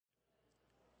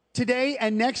Today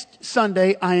and next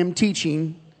Sunday, I am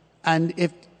teaching, and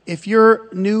if you're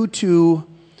new to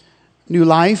New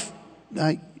Life,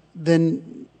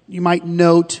 then you might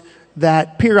note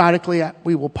that periodically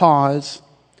we will pause,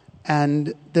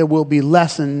 and there will be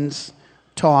lessons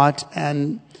taught,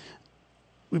 and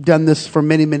we've done this for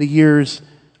many, many years.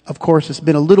 Of course, it's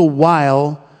been a little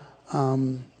while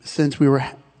since we were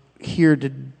here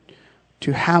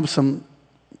to have some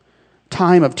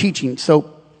time of teaching.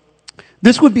 So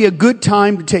this would be a good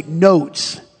time to take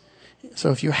notes.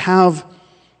 So if you have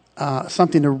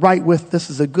something to write with, this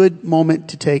is a good moment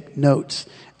to take notes.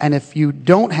 And if you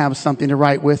don't have something to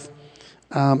write with,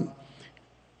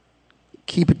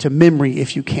 keep it to memory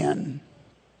if you can.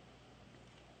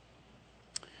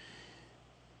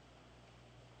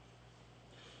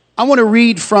 I want to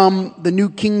read from the New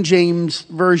King James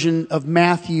Version of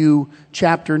Matthew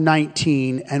chapter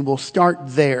 19, and we'll start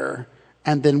there,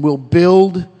 and then we'll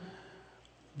build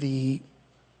the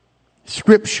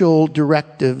scriptural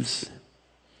directives.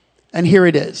 And here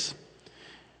it is.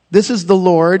 This is the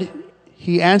Lord.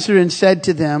 He answered and said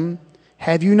to them,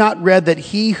 "Have you not read that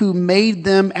he who made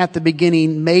them at the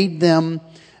beginning made them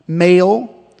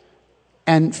male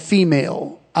and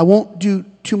female?" I won't do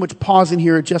too much pausing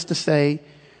here, just to say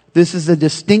this is a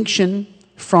distinction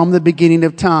from the beginning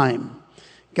of time.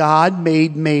 God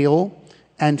made male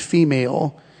and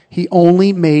female. He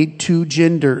only made two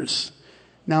genders.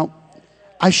 Now,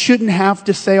 I shouldn't have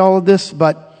to say all of this,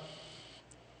 but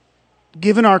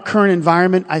given our current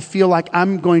environment, I feel like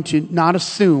I'm going to not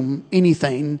assume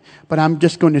anything, but I'm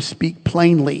just going to speak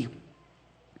plainly.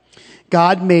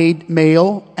 God made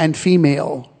male and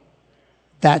female.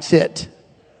 That's it.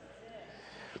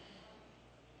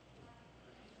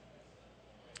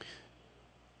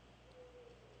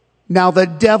 Now, the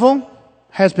devil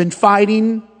has been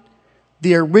fighting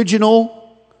the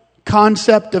original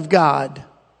concept of God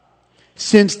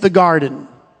since the garden.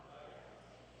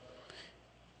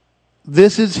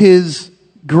 This is his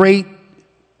great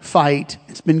fight.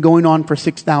 It's been going on for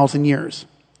 6,000 years.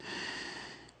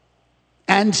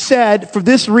 And said, "For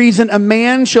this reason, a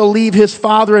man shall leave his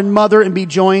father and mother and be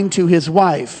joined to his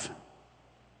wife."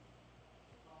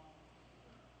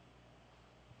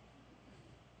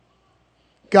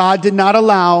 God did not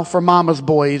allow for mama's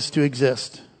boys to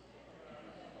exist.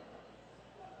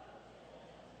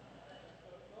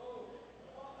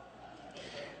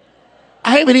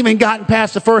 I haven't even gotten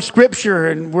past the first scripture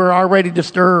and we're already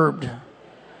disturbed.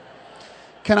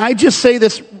 Can I just say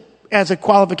this as a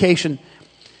qualification?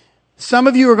 Some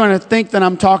of you are going to think that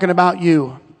I'm talking about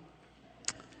you.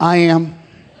 I am.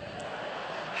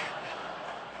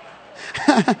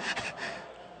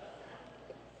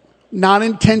 Not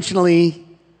intentionally,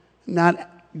 not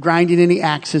grinding any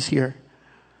axes here.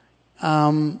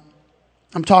 I'm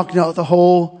talking about the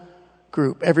whole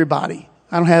group, everybody.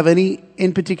 I don't have any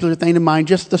in particular thing in mind,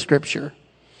 just the scripture.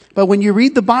 But when you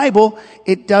read the Bible,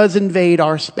 it does invade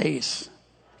our space.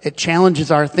 It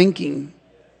challenges our thinking.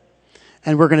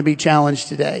 And we're going to be challenged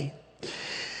today.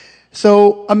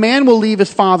 So a man will leave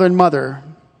his father and mother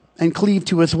and cleave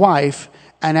to his wife.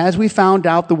 And as we found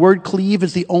out, the word cleave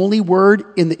is the only word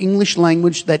in the English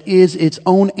language that is its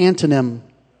own antonym.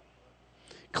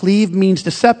 Cleave means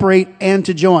to separate and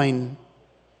to join.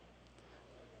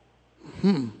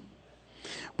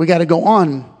 We got to go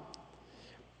on.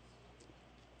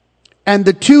 And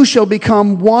the two shall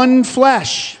become one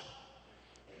flesh.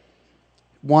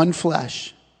 One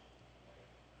flesh.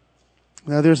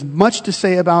 Now, there's much to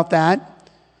say about that,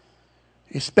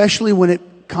 especially when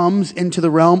it comes into the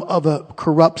realm of a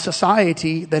corrupt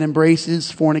society that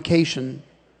embraces fornication.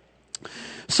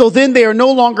 So then they are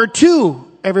no longer two,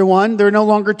 everyone. They're no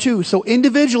longer two. So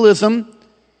individualism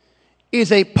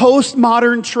is a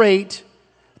postmodern trait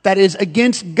that is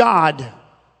against God.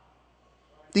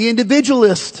 The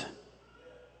individualist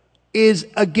is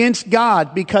against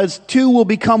God because two will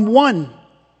become one.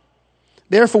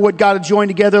 Therefore, what God has joined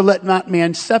together, let not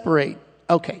man separate.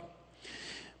 Okay.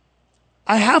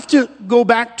 I have to go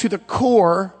back to the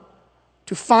core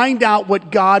to find out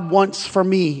what God wants for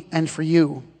me and for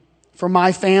you, for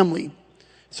my family.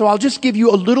 So I'll just give you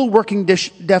a little working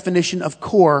definition of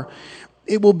core.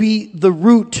 It will be the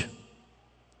root.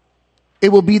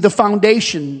 It will be the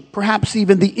foundation, perhaps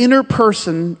even the inner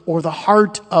person or the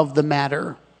heart of the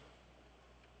matter.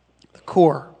 The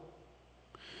core.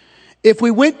 If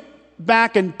we went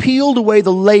back and peeled away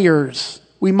the layers,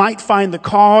 we might find the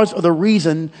cause or the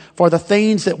reason for the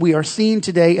things that we are seeing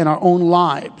today in our own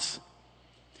lives.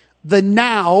 The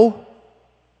now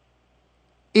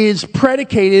is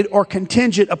predicated or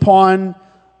contingent upon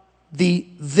the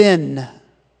then.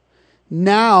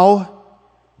 Now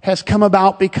has come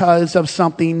about because of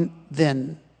something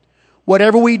then.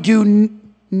 Whatever we do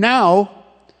now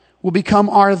will become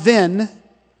our then.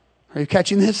 Are you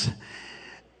catching this?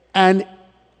 And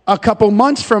a couple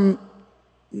months from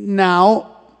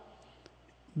now,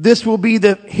 this will be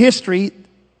the history,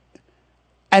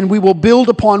 and we will build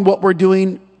upon what we're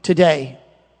doing today.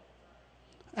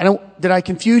 Did I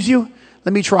confuse you?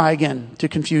 Let me try again to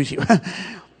confuse you.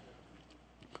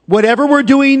 Whatever we're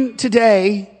doing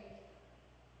today,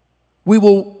 we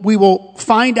will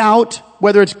find out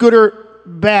whether it's good or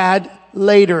bad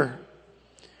later.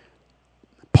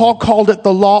 Paul called it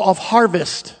the law of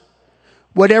harvest.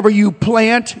 Whatever you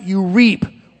plant, you reap.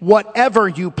 Whatever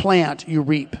you plant, you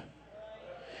reap.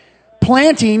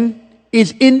 Planting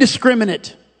is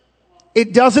indiscriminate.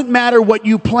 It doesn't matter what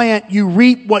you plant, you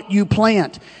reap what you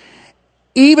plant.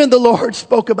 Even the Lord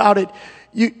spoke about it.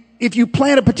 If you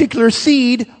plant a particular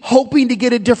seed, hoping to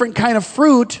get a different kind of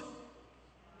fruit,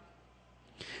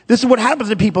 this is what happens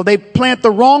to people. They plant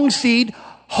the wrong seed,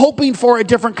 hoping for a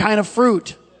different kind of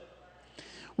fruit.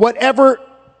 Whatever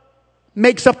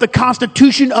makes up the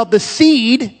constitution of the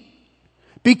seed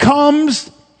becomes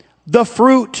the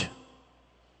fruit.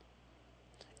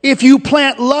 If you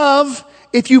plant love,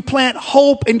 if you plant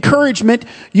hope, encouragement,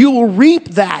 you will reap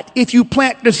that. If you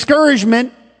plant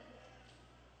discouragement,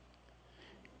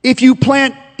 if you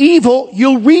plant evil,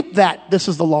 you'll reap that. This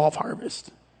is the law of harvest.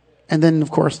 And then,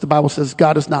 of course, the Bible says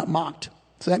God is not mocked.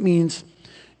 So that means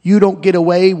you don't get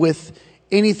away with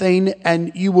anything,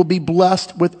 and you will be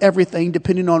blessed with everything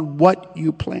depending on what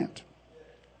you plant.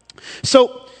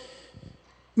 So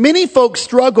many folks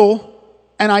struggle,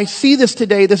 and I see this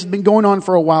today. This has been going on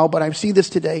for a while, but I see this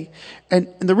today. And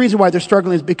the reason why they're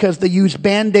struggling is because they use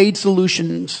Band-Aid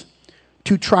solutions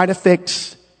to try to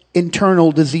fix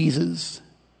internal diseases.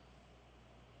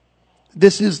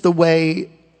 This is the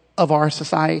way of our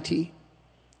society.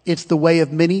 It's the way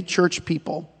of many church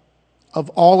people, of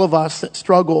all of us that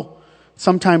struggle.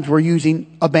 Sometimes we're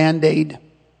using a Band-Aid.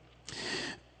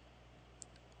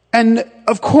 And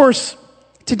of course,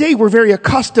 today we're very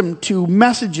accustomed to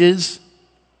messages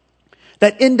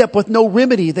that end up with no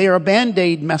remedy. They are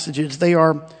Band-Aid messages. They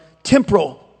are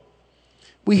temporal.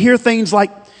 We hear things like,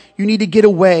 you need to get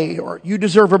away, or you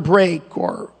deserve a break,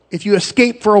 or if you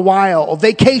escape for a while, a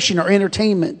vacation or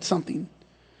entertainment, something.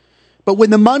 But when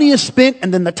the money is spent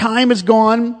and then the time is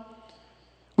gone,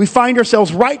 we find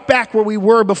ourselves right back where we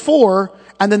were before,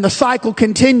 and then the cycle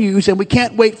continues, and we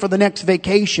can't wait for the next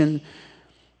vacation,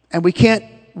 and we can't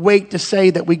wait to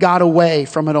say that we got away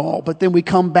from it all, but then we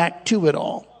come back to it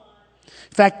all.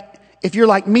 In fact, if you're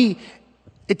like me,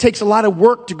 it takes a lot of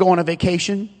work to go on a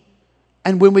vacation,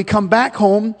 and when we come back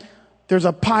home, there's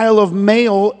a pile of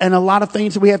mail and a lot of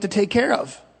things that we have to take care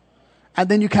of. And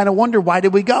then you kind of wonder, why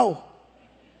did we go?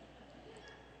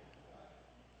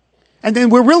 And then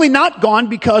we're really not gone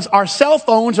because our cell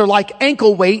phones are like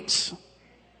ankle weights.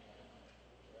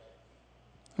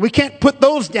 We can't put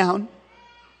those down.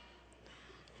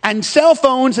 And cell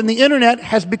phones and the internet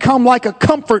has become like a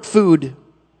comfort food.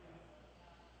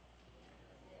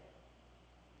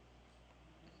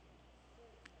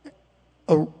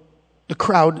 Oh, the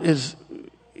crowd is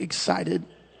excited.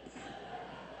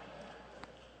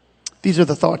 These are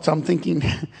the thoughts I'm thinking.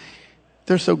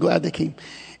 They're so glad they came.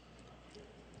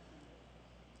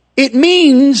 It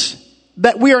means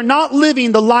that we are not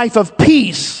living the life of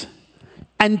peace,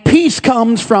 and peace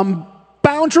comes from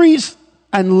boundaries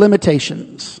and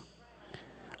limitations.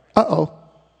 Uh-oh.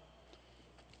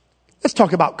 Let's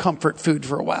talk about comfort food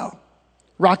for a while.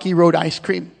 Rocky Road ice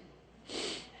cream.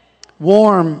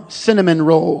 Warm cinnamon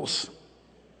rolls.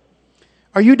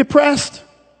 Are you depressed?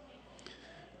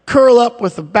 Curl up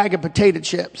with a bag of potato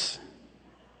chips.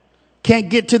 Can't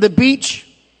get to the beach?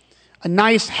 A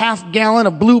nice half-gallon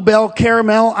of Bluebell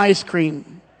caramel ice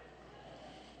cream.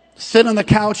 Sit on the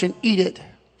couch and eat it.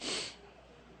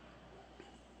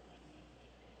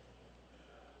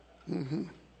 Mm-hmm.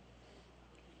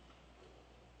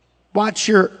 Watch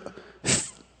your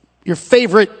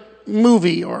favorite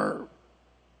movie or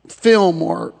film,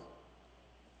 or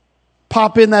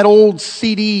pop in that old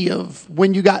CD of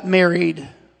When You Got Married.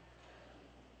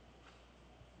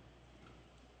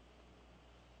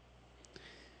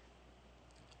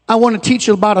 I want to teach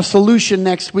you about a solution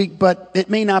next week, but it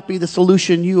may not be the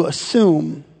solution you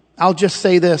assume. I'll just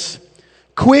say this.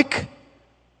 Quick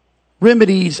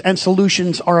remedies and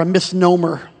solutions are a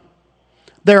misnomer.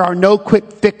 There are no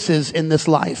quick fixes in this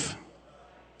life.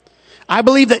 I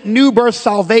believe that new birth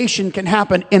salvation can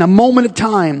happen in a moment of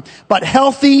time, but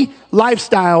healthy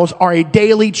lifestyles are a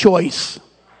daily choice.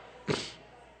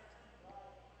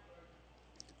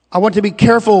 I want to be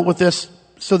careful with this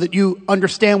so that you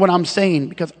understand what I'm saying,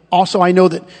 because also I know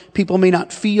that people may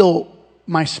not feel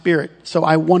my spirit. So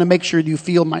I want to make sure you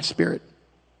feel my spirit.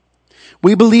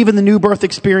 We believe in the new birth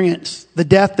experience, the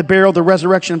death, the burial, the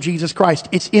resurrection of Jesus Christ.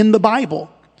 It's in the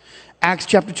Bible. Acts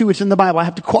chapter 2, it's in the Bible. I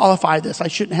have to qualify this. I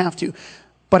shouldn't have to,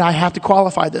 but I have to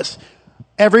qualify this.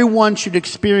 Everyone should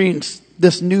experience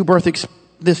this new birth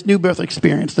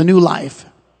experience, the new life.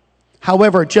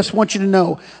 However, just want you to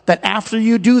know that after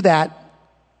you do that,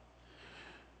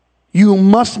 you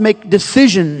must make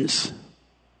decisions,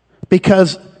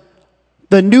 because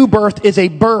the new birth is a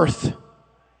birth.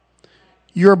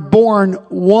 You're born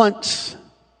once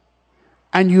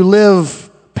and you live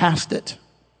past it.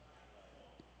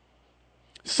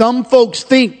 Some folks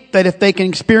think that if they can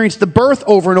experience the birth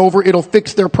over and over, it'll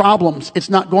fix their problems. It's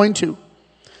not going to.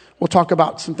 We'll talk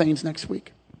about some things next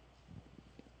week.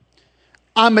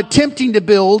 I'm attempting to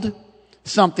build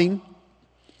something.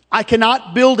 I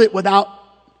cannot build it without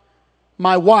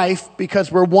my wife,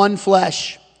 because we're one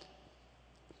flesh.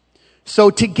 So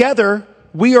together,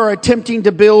 we are attempting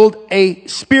to build a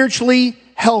spiritually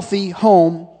healthy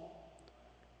home,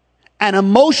 an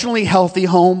emotionally healthy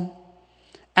home,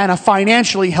 and a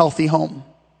financially healthy home.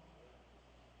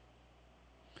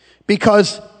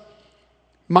 Because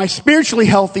my spiritually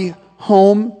healthy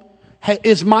home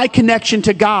is my connection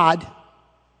to God.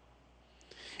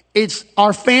 It's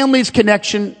our family's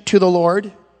connection to the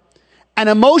Lord. An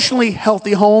emotionally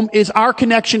healthy home is our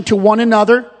connection to one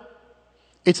another.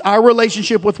 It's our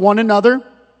relationship with one another.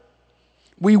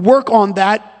 We work on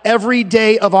that every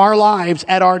day of our lives,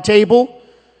 at our table,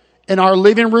 in our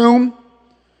living room.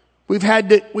 We've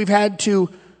had to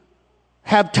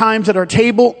have times at our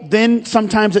table. Then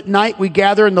sometimes at night we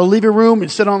gather in the living room and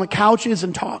sit on the couches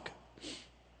and talk.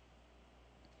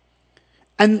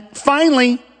 And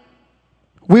finally,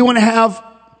 we want to have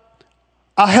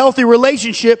a healthy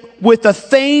relationship with the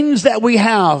things that we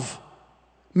have,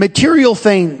 material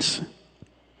things.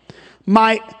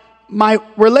 My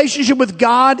relationship with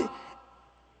God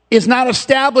is not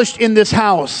established in this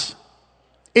house.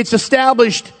 It's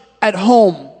established at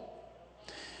home.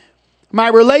 My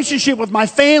relationship with my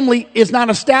family is not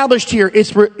established here.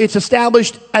 It's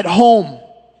established at home.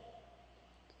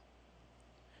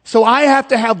 So I have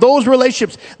to have those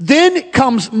relationships. Then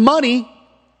comes money.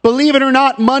 Believe it or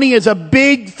not, money is a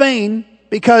big thing,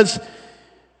 because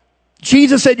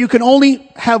Jesus said you can only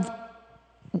have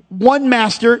one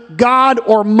master, God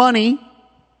or money.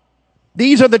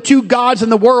 These are the two gods in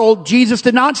the world. Jesus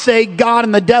did not say God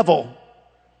and the devil.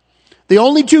 The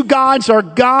only two gods are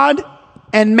God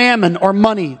and mammon, or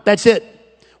money. That's it.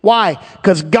 Why?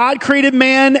 Because God created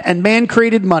man and man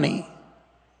created money.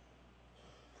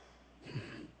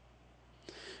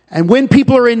 And when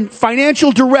people are in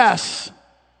financial duress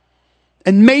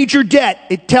and major debt,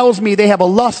 it tells me they have a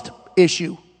lust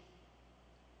issue.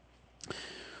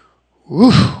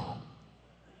 Whew.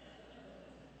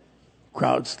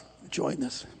 Crowd's enjoying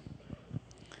this.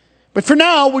 But for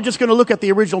now, we're just going to look at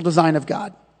the original design of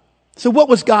God. So what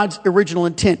was God's original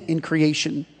intent in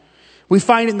creation? We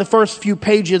find in the first few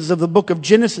pages of the book of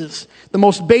Genesis, the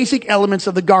most basic elements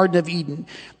of the Garden of Eden.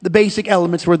 The basic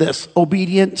elements were this: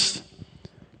 obedience,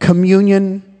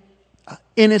 communion,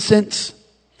 innocence,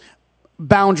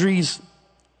 boundaries,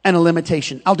 and a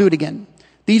limitation. I'll do it again.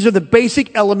 These are the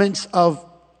basic elements of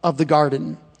the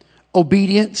garden: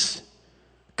 obedience,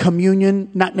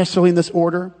 communion, not necessarily in this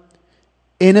order,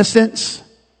 innocence,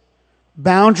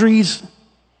 boundaries,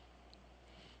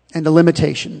 and a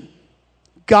limitation.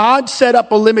 God set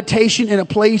up a limitation in a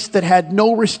place that had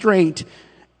no restraint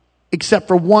except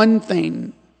for one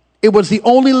thing. It was the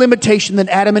only limitation that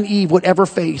Adam and Eve would ever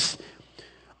face.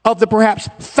 Of the perhaps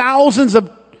thousands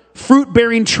of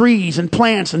fruit-bearing trees and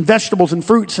plants and vegetables and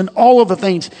fruits and all of the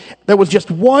things, there was just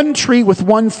one tree with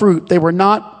one fruit they were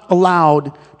not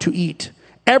allowed to eat.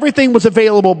 Everything was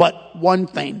available but one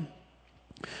thing.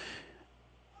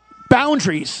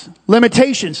 Boundaries,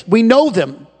 limitations, we know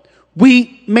them.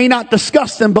 We may not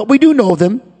discuss them, but we do know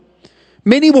them.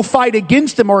 Many will fight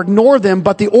against them or ignore them,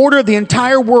 but the order of the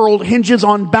entire world hinges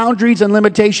on boundaries and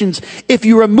limitations. If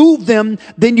you remove them,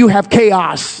 then you have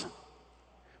chaos.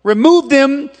 Remove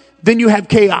them, then you have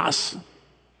chaos.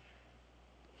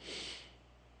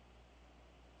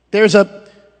 There's a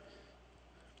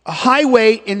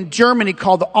highway in Germany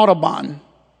called the Autobahn.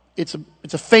 It's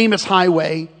a famous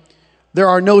highway. There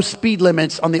are no speed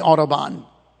limits on the Autobahn.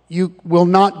 You will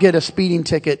not get a speeding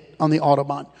ticket on the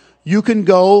Autobahn. You can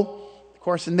go, of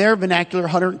course, in their vernacular,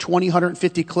 120,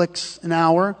 150 kilometers an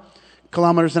hour,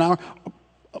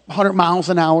 100 miles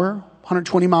an hour,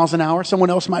 120 miles an hour. Someone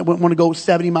else might want to go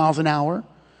 70 miles an hour.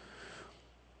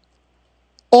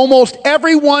 Almost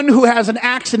everyone who has an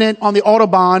accident on the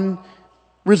Autobahn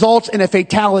results in a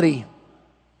fatality.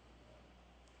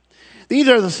 These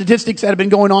are the statistics that have been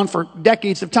going on for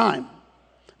decades of time.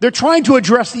 They're trying to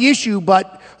address the issue,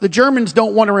 but the Germans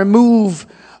don't want to remove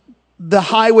the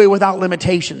highway without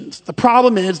limitations. The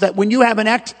problem is that when you have an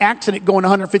accident going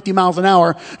 150 miles an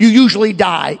hour, you usually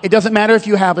die. It doesn't matter if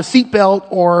you have a seatbelt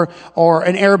or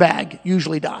an airbag, you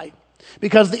usually die.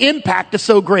 Because the impact is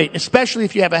so great, especially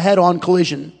if you have a head-on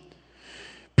collision.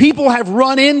 People have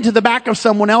run into the back of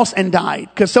someone else and died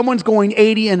because someone's going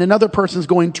 80 and another person's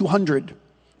going 200.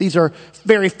 These are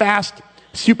very fast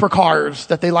supercars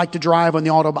that they like to drive on the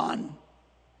Autobahn.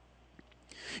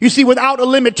 You see, without a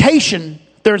limitation,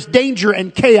 there's danger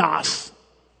and chaos.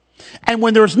 And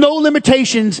when there's no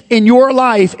limitations in your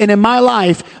life and in my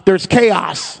life, there's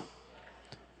chaos.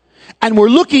 And we're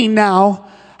looking now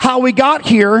how we got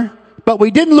here, but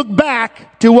we didn't look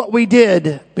back to what we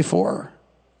did before.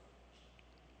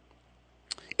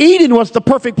 Eden was the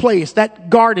perfect place. That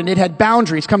garden, it had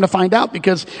boundaries, come to find out,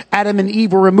 because Adam and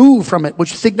Eve were removed from it,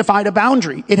 which signified a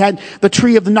boundary. It had the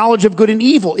tree of the knowledge of good and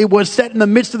evil. It was set in the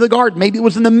midst of the garden. Maybe it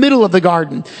was in the middle of the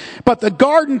garden. But the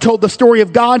garden told the story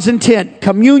of God's intent.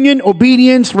 Communion,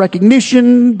 obedience,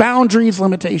 recognition, boundaries,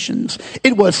 limitations.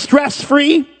 It was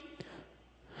stress-free.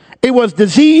 It was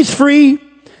disease-free.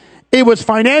 It was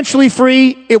financially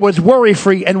free. It was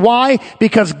worry-free. And why?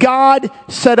 Because God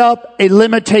set up a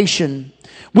limitation.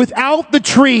 Without the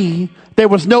tree, there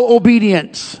was no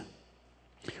obedience.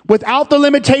 Without the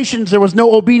limitations, there was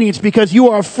no obedience, because you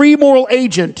are a free moral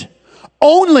agent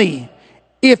only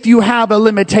if you have a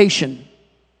limitation.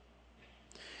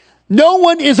 No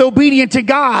one is obedient to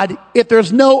God if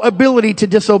there's no ability to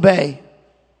disobey.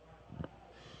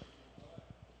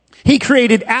 He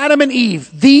created Adam and Eve,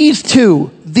 these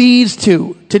two.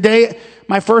 Today,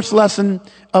 my first lesson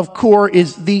of core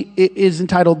is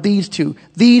entitled These Two.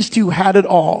 These two had it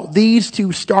all. These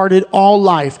two started all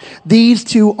life. These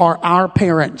two are our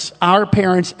parents. Our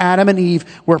parents, Adam and Eve,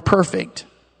 were perfect.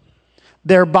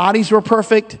 Their bodies were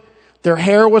perfect. Their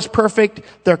hair was perfect.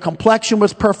 Their complexion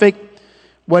was perfect.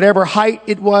 Whatever height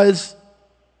it was,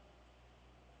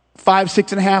 5,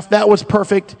 6.5, that was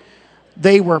perfect.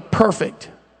 They were perfect.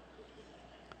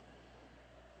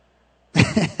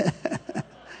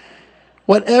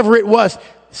 Whatever it was,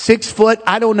 6 foot,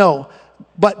 I don't know.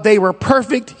 But they were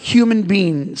perfect human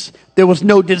beings. There was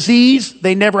no disease.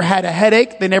 They never had a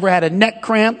headache. They never had a neck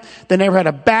cramp. They never had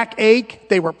a backache.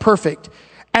 They were perfect.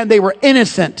 And they were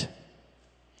innocent.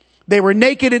 They were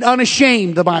naked and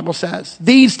unashamed, the Bible says.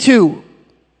 These two.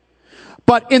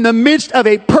 But in the midst of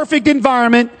a perfect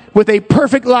environment, with a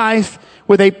perfect life,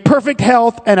 with a perfect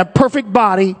health and a perfect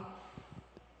body,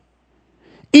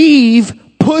 Eve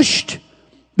pushed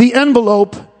the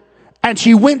envelope and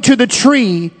she went to the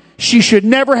tree she should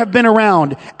never have been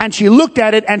around. And she looked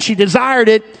at it and she desired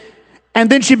it. And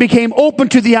then she became open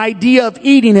to the idea of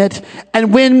eating it.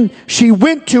 And when she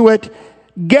went to it,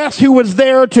 guess who was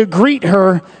there to greet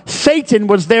her? Satan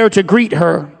was there to greet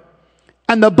her.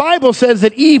 And the Bible says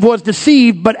that Eve was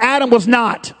deceived, but Adam was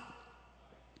not.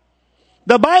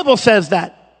 The Bible says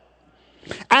that.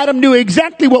 Adam knew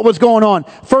exactly what was going on.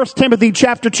 1 Timothy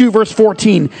chapter 2 verse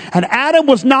 14. And Adam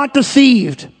was not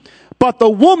deceived, but the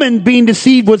woman being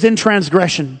deceived was in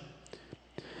transgression.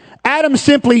 Adam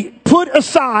simply put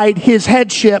aside his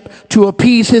headship to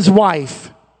appease his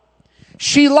wife.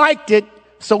 She liked it,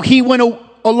 so he went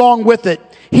along with it.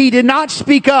 He did not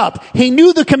speak up. He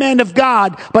knew the command of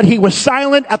God, but he was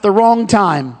silent at the wrong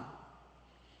time.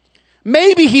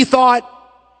 Maybe he thought,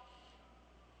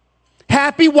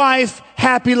 happy wife,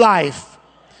 happy life.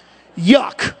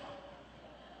 Yuck.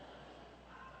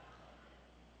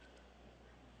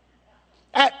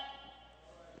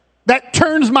 That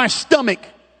turns my stomach.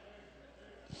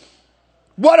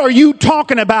 What are you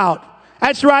talking about?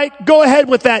 That's right. Go ahead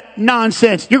with that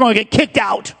nonsense. You're going to get kicked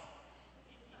out.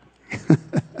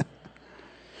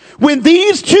 When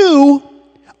these two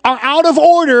are out of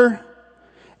order,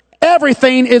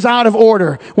 everything is out of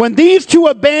order. When these two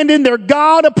abandon their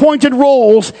God-appointed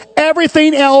roles,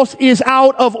 everything else is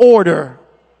out of order.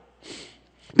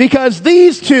 Because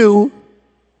these two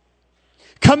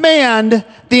command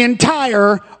the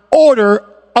entire order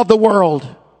of the world.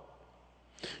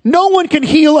 No one can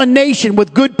heal a nation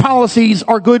with good policies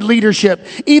or good leadership.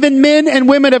 Even men and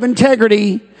women of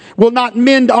integrity will not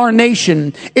mend our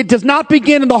nation. It does not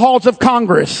begin in the halls of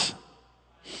Congress.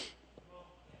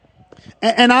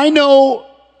 And I know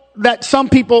that some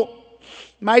people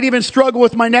might even struggle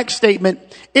with my next statement.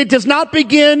 It does not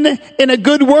begin in a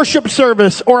good worship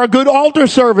service or a good altar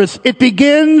service. It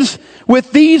begins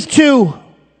with these two.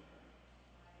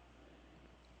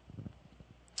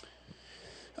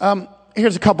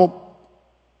 Here's a couple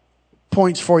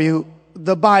points for you.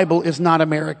 The Bible is not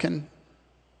American.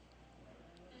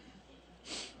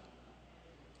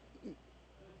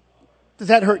 Does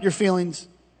that hurt your feelings?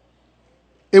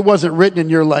 It wasn't written in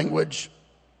your language.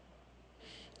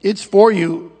 It's for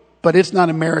you, but it's not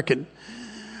American.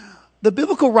 The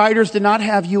biblical writers did not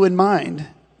have you in mind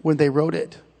when they wrote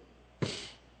it.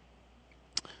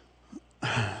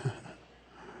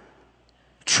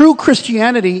 True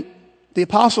Christianity, the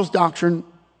apostles' doctrine,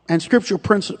 and scriptural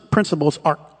principles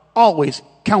are always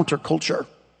counterculture,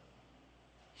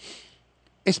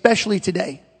 especially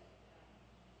today.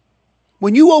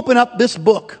 When you open up this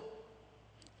book,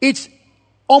 it's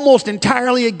almost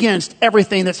entirely against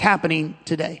everything that's happening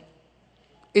today.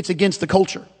 It's against the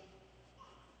culture.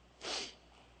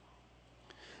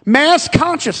 Mass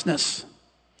consciousness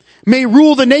may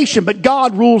rule the nation, but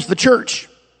God rules the church.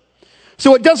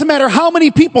 So it doesn't matter how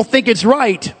many people think it's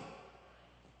right.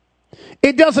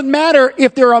 It doesn't matter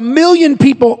if there are 1 million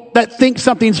people that think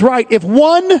something's right. If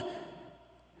one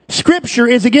scripture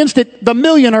is against it, the 1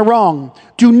 million are wrong.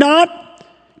 Do not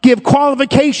give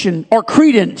qualification or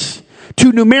credence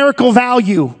to numerical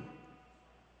value.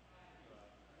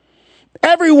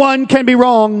 Everyone can be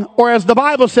wrong, or as the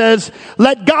Bible says,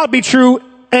 let God be true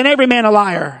and every man a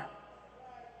liar.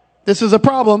 This is a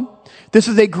problem. This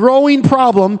is a growing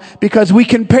problem because we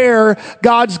compare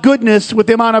God's goodness with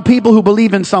the amount of people who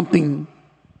believe in something.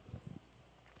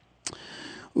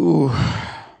 Ooh.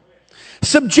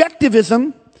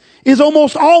 Subjectivism is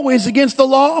almost always against the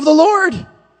law of the Lord.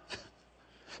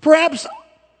 Perhaps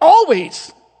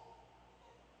always.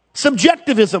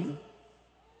 Subjectivism.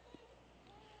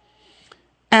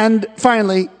 And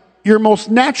finally, your most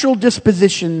natural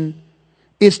disposition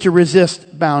is to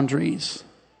resist boundaries.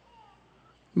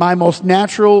 My most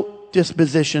natural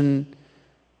disposition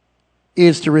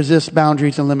is to resist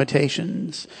boundaries and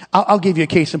limitations. I'll give you a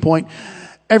case in point.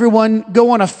 Everyone,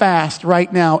 go on a fast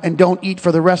right now and don't eat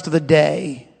for the rest of the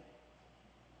day.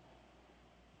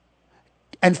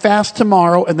 And fast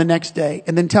tomorrow and the next day.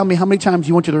 And then tell me how many times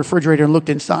you went to the refrigerator and looked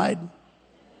inside.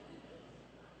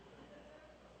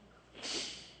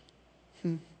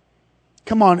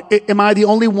 Come on, am I the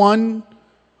only one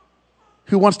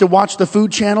who wants to watch the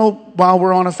Food Channel while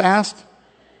we're on a fast?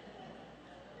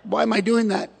 Why am I doing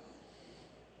that?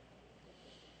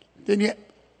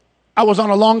 I was on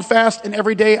a long fast and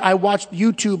every day I watched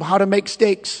YouTube how to make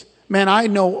steaks. Man, I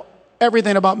know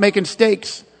everything about making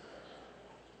steaks.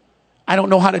 I don't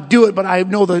know how to do it, but I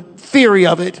know the theory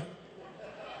of it.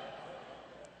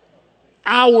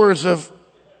 Hours of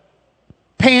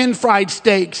pan-fried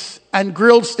steaks and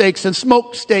grilled steaks and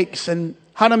smoked steaks and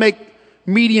how to make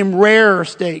medium rare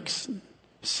steaks,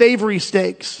 savory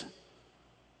steaks.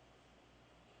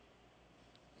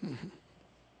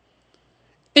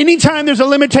 Anytime there's a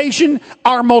limitation,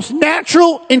 our most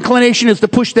natural inclination is to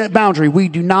push that boundary. We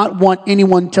do not want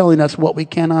anyone telling us what we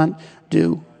cannot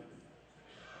do.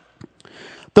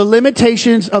 The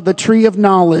limitations of the tree of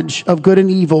knowledge of good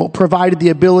and evil provided the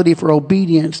ability for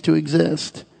obedience to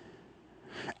exist.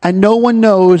 And no one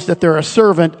knows that they're a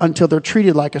servant until they're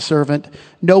treated like a servant.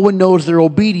 No one knows they're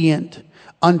obedient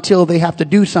until they have to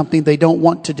do something they don't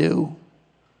want to do.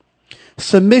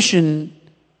 Submission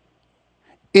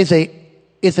is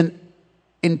an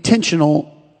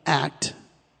intentional act.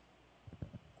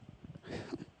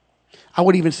 I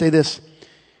would even say this.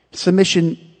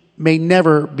 Submission may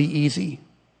never be easy.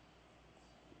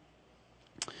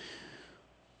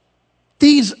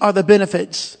 These are the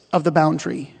benefits of the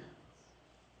boundary.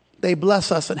 They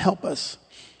bless us and help us.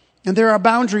 And there are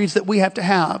boundaries that we have to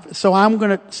have. So I'm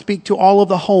going to speak to all of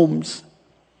the homes.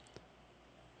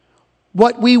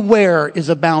 What we wear is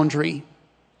a boundary.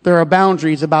 There are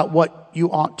boundaries about what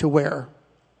you ought to wear.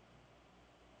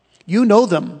 You know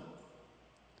them.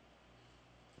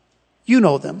 You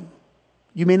know them.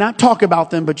 You may not talk about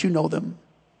them, but you know them.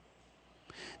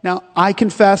 Now, I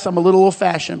confess I'm a little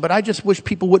old-fashioned, but I just wish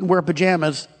people wouldn't wear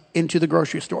pajamas into the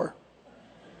grocery store.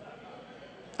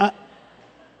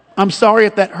 I'm sorry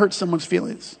if that hurts someone's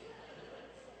feelings.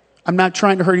 I'm not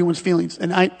trying to hurt anyone's feelings.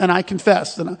 And I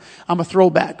confess that I'm a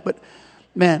throwback. But,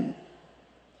 man,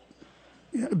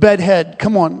 bedhead,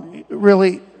 come on,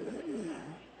 really? I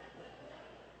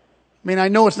mean, I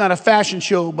know it's not a fashion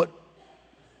show, but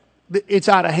it's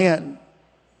out of hand.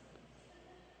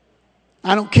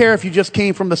 I don't care if you just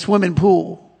came from the swimming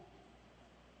pool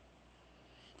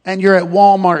and you're at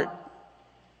Walmart.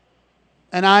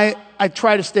 And I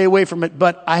try to stay away from it,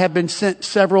 but I have been sent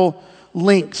several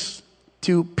links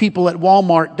to people at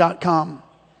Walmart.com.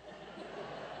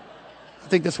 I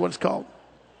think that's what it's called.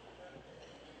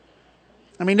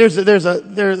 I mean, there's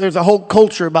a whole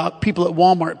culture about people at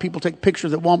Walmart. People take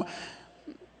pictures at Walmart.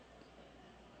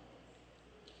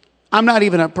 I'm not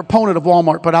even a proponent of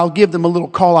Walmart, but I'll give them a little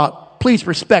call out. Please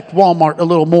respect Walmart a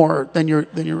little more than you're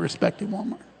respecting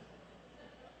Walmart.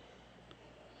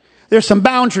 There's some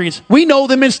boundaries. We know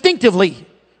them instinctively.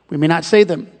 We may not say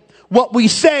them. What we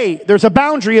say, there's a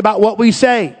boundary about what we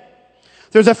say.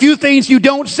 There's a few things you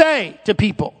don't say to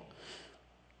people.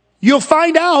 You'll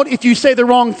find out if you say the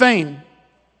wrong thing.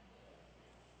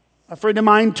 A friend of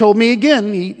mine told me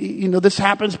again, this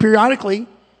happens periodically.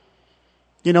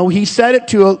 He said it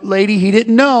to a lady he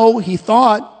didn't know. He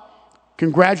thought,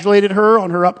 congratulated her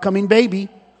on her upcoming baby.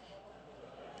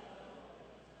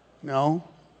 No.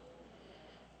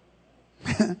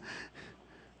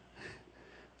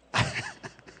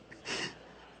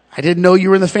 I didn't know you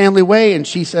were in the family way. And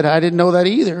she said, I didn't know that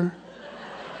either.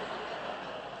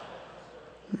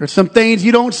 There's some things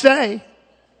you don't say.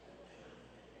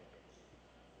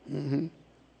 Mm-hmm.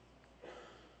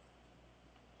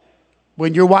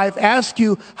 When your wife asks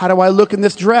you, how do I look in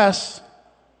this dress?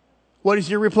 What is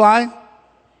your reply?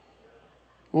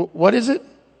 What is it?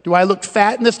 Do I look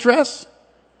fat in this dress?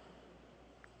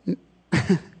 Do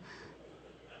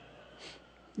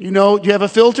you have a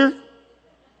filter?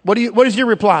 What is your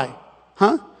reply?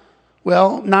 Huh?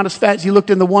 Well, not as fat as you looked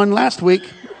in the one last week.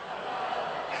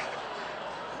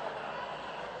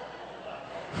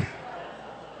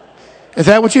 Is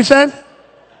that what you said?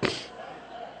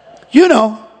 You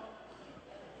know.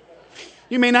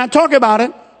 You may not talk about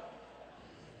it.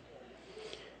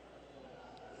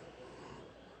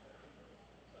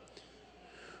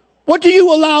 What do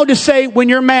you allow to say when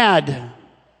you're mad?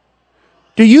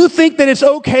 Do you think that it's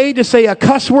okay to say a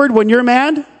cuss word when you're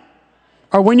mad?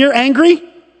 Or when you're angry?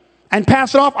 And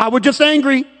pass it off? I was just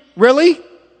angry. Really?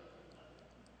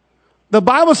 The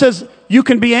Bible says you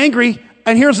can be angry.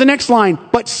 And here's the next line.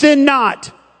 But sin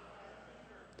not.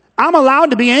 I'm allowed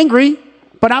to be angry.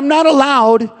 But I'm not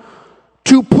allowed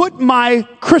to put my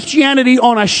Christianity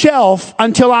on a shelf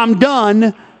until I'm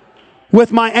done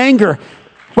with my anger.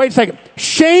 Wait a second.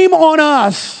 Shame on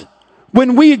us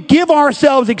when we give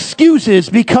ourselves excuses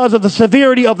because of the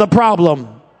severity of the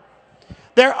problem.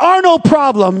 There are no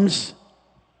problems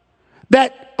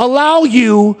that allow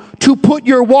you to put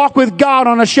your walk with God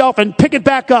on a shelf and pick it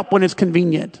back up when it's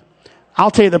convenient.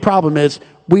 I'll tell you the problem is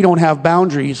we don't have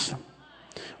boundaries.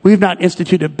 We've not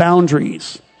instituted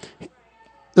boundaries.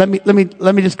 Let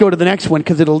me just go to the next one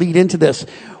because it'll lead into this.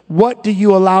 What do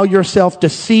you allow yourself to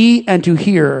see and to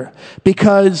hear?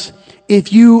 Because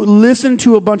if you listen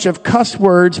to a bunch of cuss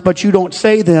words but you don't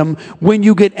say them, when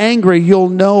you get angry, you'll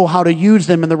know how to use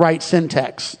them in the right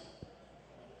syntax.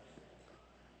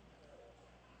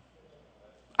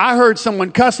 I heard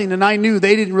someone cussing and I knew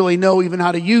they didn't really know even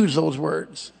how to use those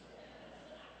words.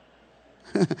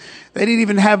 They didn't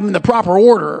even have them in the proper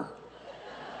order.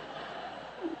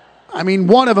 I mean,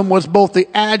 one of them was both the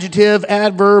adjective,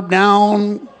 adverb,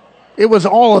 noun. It was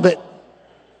all of it.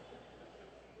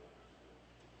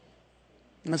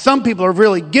 And some people are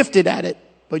really gifted at it,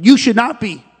 but you should not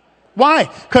be. Why?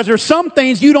 Because there's some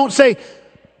things you don't say.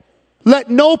 Let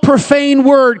no profane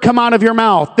word come out of your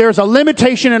mouth. There's a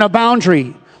limitation and a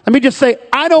boundary. Let me just say,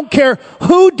 I don't care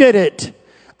who did it.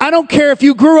 I don't care if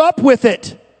you grew up with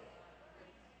it.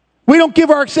 We don't give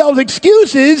ourselves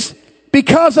excuses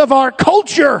because of our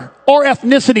culture or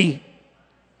ethnicity.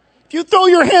 If you throw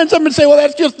your hands up and say, well,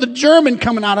 that's just the German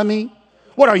coming out of me.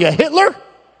 What are you, Hitler?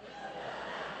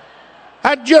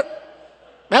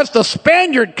 That's the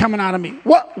Spaniard coming out of me.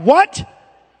 What?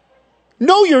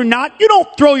 No, you're not. You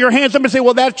don't throw your hands up and say,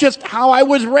 well, that's just how I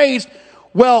was raised.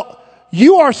 Well,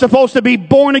 you are supposed to be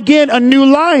born again, a new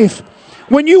life.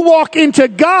 When you walk into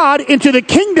God, into the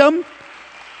kingdom,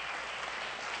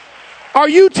 are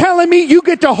you telling me you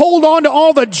get to hold on to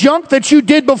all the junk that you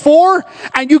did before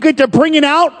and you get to bring it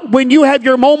out when you have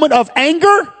your moment of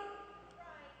anger?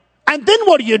 And then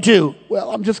what do?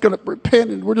 Well, I'm just going to repent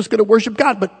and we're just going to worship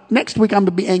God. But next week I'm going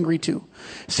to be angry too.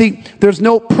 See, there's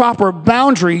no proper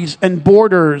boundaries and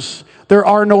borders. There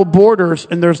are no borders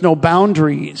and there's no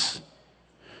boundaries.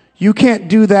 You can't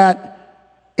do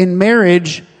that in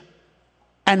marriage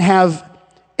and have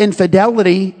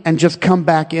infidelity and just come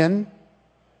back in.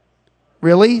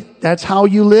 Really? That's how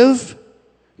you live?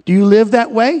 Do you live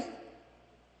that way?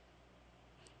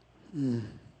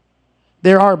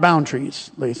 There are boundaries,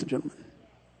 ladies and gentlemen.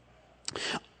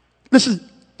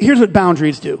 Here's what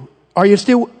boundaries do. Is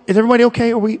everybody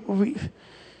okay?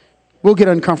 We'll get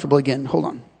uncomfortable again. Hold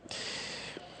on.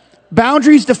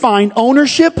 Boundaries define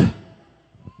ownership,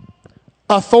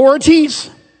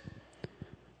 authorities,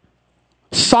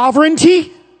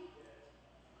 sovereignty,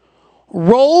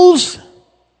 roles,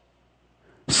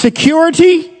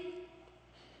 security,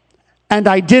 and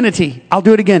identity. I'll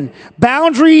do it again.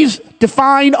 Boundaries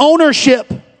define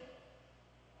ownership.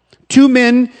 Two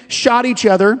men shot each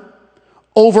other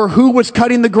over who was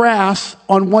cutting the grass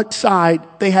on what side.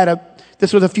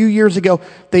 This was a few years ago.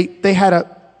 They had a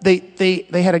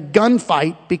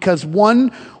gunfight because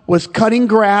one was cutting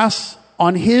grass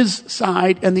on his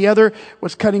side and the other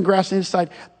was cutting grass on his side.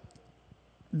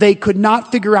 They could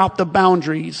not figure out the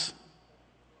boundaries.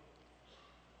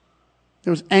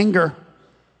 There was anger.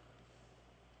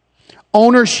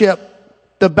 Ownership.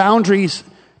 The boundaries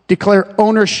declare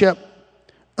ownership,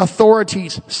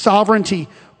 authorities, sovereignty.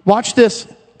 Watch this,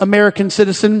 American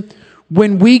citizen.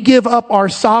 When we give up our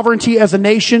sovereignty as a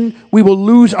nation, we will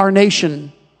lose our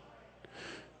nation.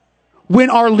 When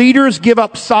our leaders give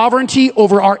up sovereignty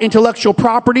over our intellectual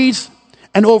properties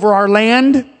and over our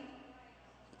land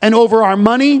and over our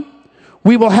money,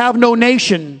 we will have no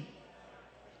nation.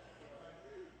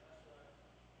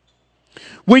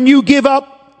 When you give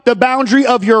up the boundary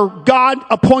of your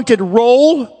God-appointed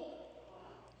role,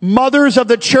 mothers of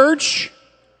the church,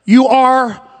 you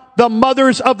are the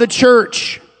mothers of the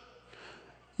church.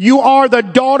 You are the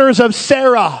daughters of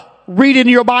Sarah. Read in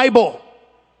your Bible.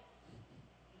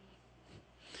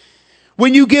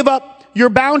 When you give up your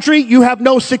boundary, you have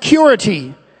no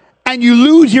security and you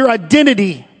lose your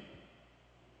identity.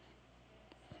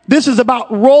 This is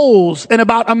about roles and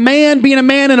about a man being a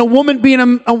man and a woman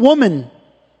being a woman.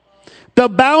 The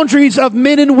boundaries of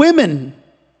men and women.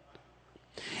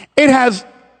 It has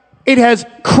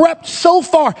crept so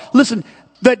far. Listen,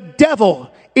 the devil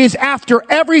is after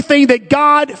everything that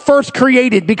God first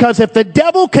created, because if the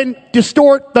devil can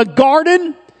distort the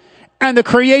garden and the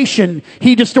creation,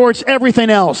 he distorts everything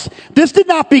else. This did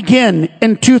not begin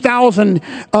in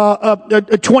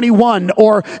 2021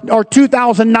 or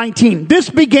 2019. This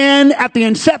began at the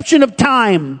inception of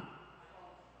time.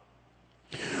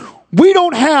 We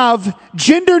don't have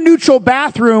gender neutral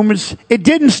bathrooms. It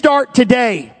didn't start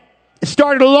today. It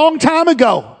started a long time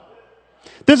ago.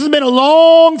 This has been a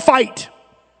long fight.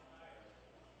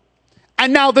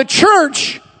 And now the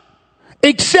church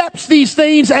accepts these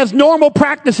things as normal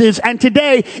practices. And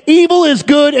today, evil is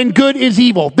good and good is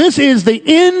evil. This is the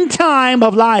end time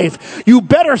of life. You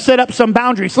better set up some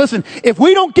boundaries. Listen, if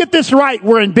we don't get this right,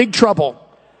 we're in big trouble.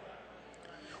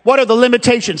 What are the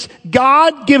limitations?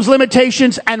 God gives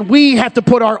limitations and we have to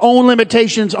put our own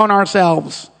limitations on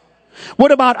ourselves.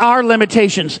 What about our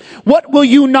limitations? What will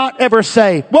you not ever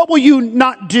say? What will you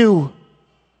not do?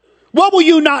 What will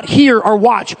you not hear or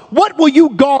watch? What will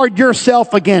you guard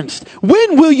yourself against?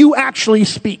 When will you actually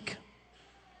speak?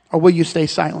 Or will you stay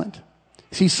silent?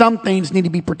 See, some things need to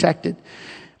be protected.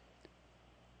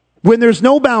 When there's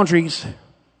no boundaries,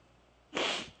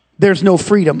 there's no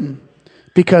freedom.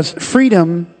 Because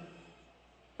freedom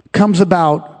comes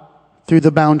about through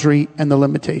the boundary and the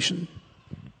limitation.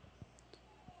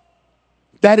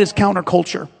 That is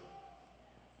counterculture.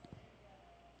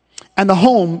 And the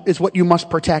home is what you must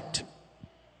protect.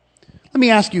 Let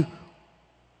me ask you,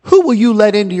 who will you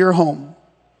let into your home?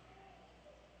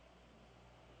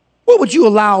 What would you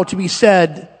allow to be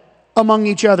said among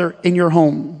each other in your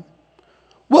home?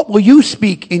 What will you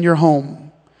speak in your home?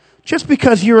 Just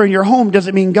because you're in your home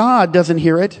doesn't mean God doesn't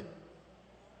hear it.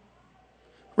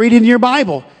 Read in your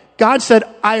Bible. God said,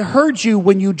 I heard you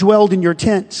when you dwelled in your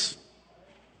tents.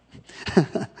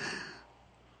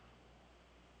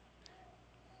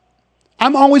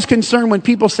 I'm always concerned when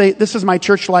people say, this is my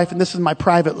church life and this is my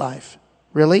private life.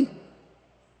 Really?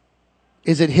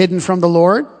 Is it hidden from the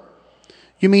Lord?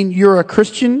 You mean you're a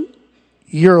Christian,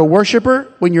 you're a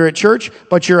worshiper when you're at church,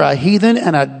 but you're a heathen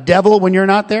and a devil when you're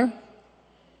not there?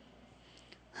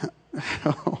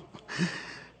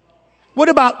 What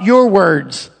about your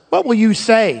words? What will you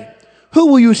say? Who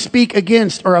will you speak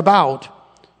against or about?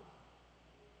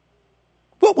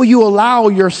 What will you allow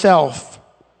yourself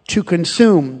to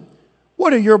consume?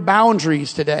 What are your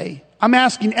boundaries today? I'm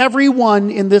asking everyone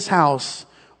in this house,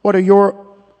 what are your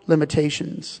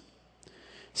limitations?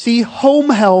 See, home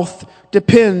health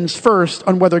depends first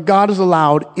on whether God is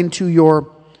allowed into your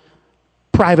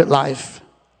private life.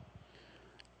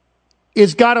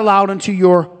 Is God allowed into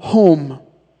your home?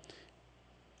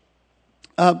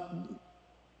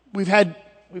 We've had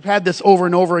this over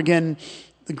and over again,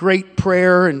 the great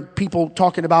prayer and people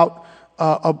talking about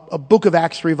a Book of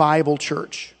Acts revival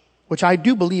church, which I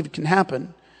do believe it can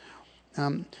happen.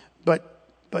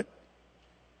 But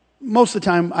most of the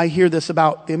time I hear this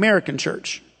about the American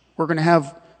church. We're going to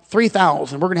have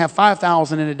 3,000. We're going to have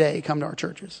 5,000 in a day come to our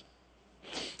churches.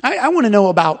 I want to know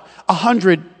about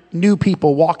 100 new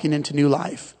people walking into new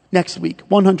life next week.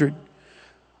 100.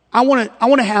 I want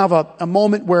to have a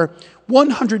moment where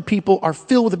 100 people are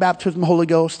filled with the baptism of the Holy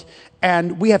Ghost,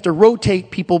 and we have to rotate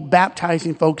people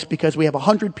baptizing folks because we have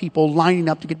 100 people lining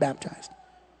up to get baptized.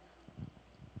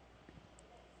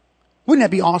 Wouldn't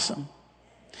that be awesome?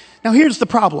 Now here's the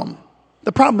problem.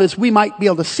 The problem is we might be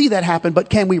able to see that happen, but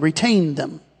can we retain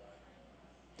them?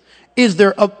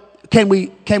 Can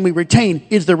we retain?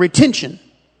 Is there retention?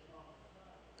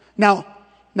 Now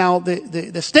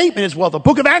the statement is, well, the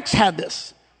book of Acts had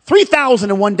this.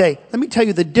 3,000 in one day. Let me tell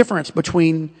you the difference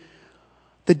between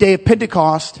the day of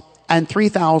Pentecost and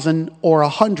 3,000 or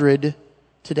 100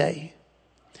 today.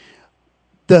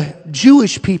 The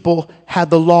Jewish people had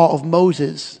the law of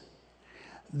Moses.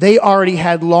 They already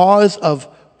had laws of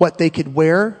what they could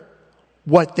wear,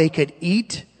 what they could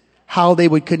eat, how they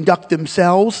would conduct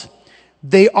themselves.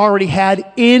 They already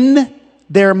had in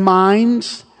their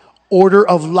minds order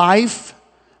of life,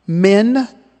 men,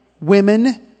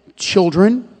 women,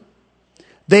 children.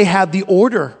 They had the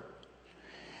order.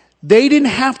 They didn't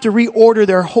have to reorder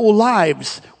their whole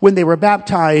lives when they were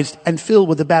baptized and filled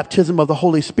with the baptism of the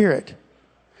Holy Spirit.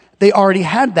 They already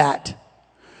had that.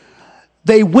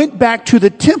 They went back to the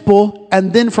temple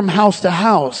and then from house to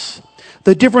house.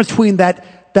 The difference between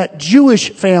that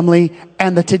Jewish family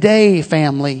and the today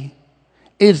family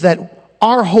is that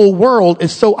our whole world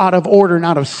is so out of order and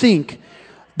out of sync.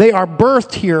 They are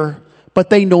birthed here, but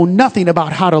they know nothing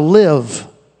about how to live.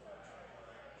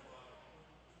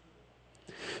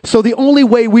 So the only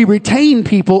way we retain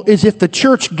people is if the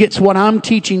church gets what I'm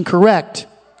teaching correct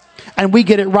and we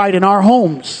get it right in our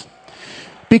homes.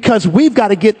 Because we've got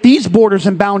to get these borders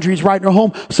and boundaries right in our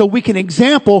home so we can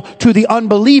example to the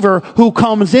unbeliever who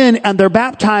comes in and they're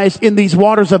baptized in these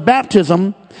waters of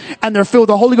baptism and they're filled with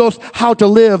the Holy Ghost, how to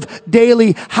live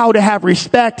daily, how to have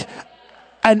respect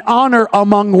and honor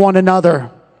among one another.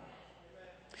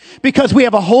 Because we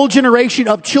have a whole generation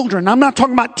of children. I'm not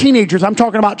talking about teenagers. I'm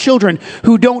talking about children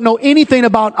who don't know anything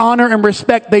about honor and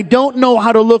respect. They don't know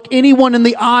how to look anyone in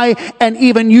the eye and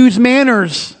even use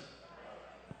manners.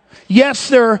 Yes,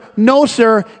 sir. No,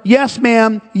 sir. Yes,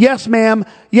 ma'am. Yes, ma'am.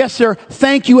 Yes, sir.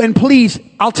 Thank you and please.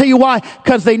 I'll tell you why.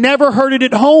 Because they never heard it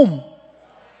at home.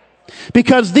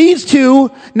 Because these two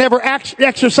never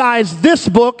exercised this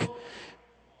book.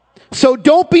 So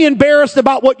don't be embarrassed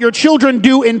about what your children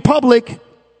do in public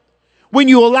when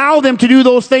you allow them to do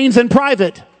those things in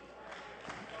private.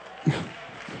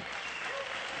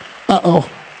 Uh-oh.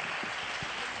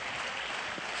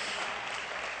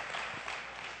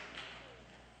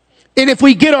 And if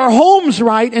we get our homes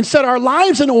right and set our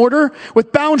lives in order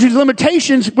with boundaries and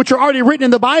limitations, which are already written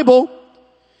in the Bible,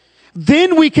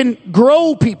 then we can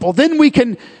grow people. Then we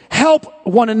can help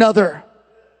one another.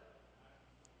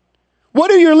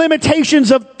 What are your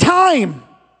limitations of time?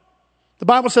 The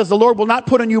Bible says the Lord will not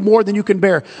put on you more than you can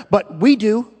bear. But we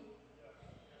do.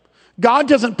 God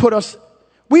doesn't put us,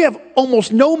 we have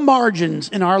almost no margins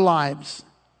in our lives.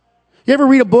 You ever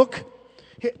read a book?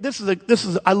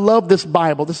 I love this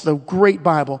Bible. This is a great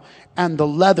Bible. And the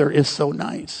leather is so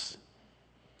nice.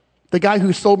 The guy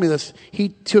who sold me this, he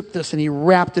took this and he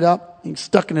wrapped it up and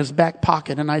stuck it in his back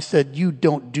pocket. And I said, you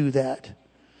don't do that.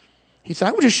 He said,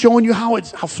 I was just showing you how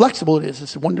flexible it is.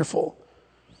 It's wonderful.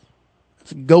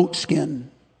 It's goat skin.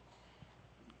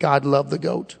 God loved the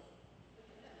goat.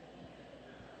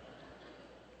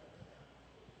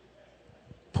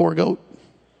 Poor goat.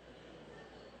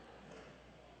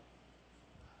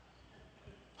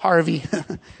 Harvey,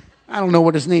 I don't know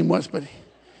what his name was, but he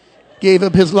gave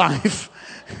up his life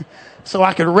so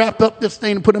I could wrap up this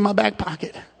thing and put it in my back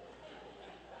pocket.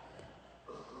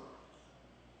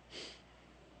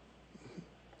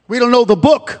 We don't know the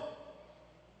book.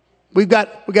 We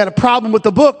got a problem with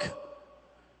the book.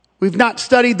 We've not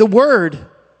studied the word.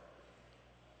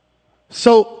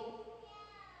 So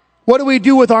what do we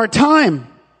do with our time?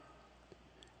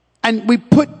 And we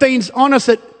put things on us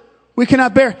that we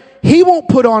cannot bear. He won't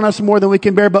put on us more than we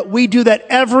can bear, but we do that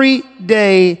every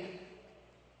day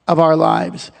of our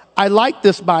lives. I like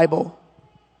this Bible.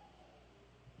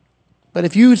 But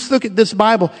if you look at this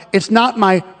Bible, it's not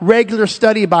my regular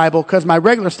study Bible because my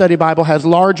regular study Bible has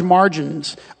large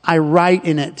margins. I write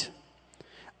in it.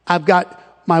 I've got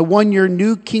my 1-year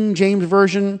New King James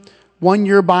Version,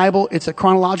 1-year Bible. It's a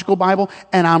chronological Bible,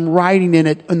 and I'm writing in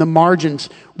it in the margins.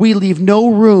 We leave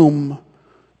no room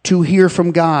to hear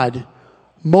from God.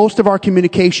 Most of our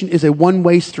communication is a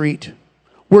one-way street.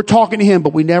 We're talking to Him,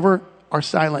 but we never are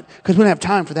silent because we don't have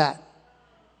time for that.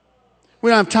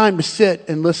 We don't have time to sit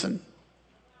and listen.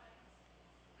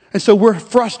 And so we're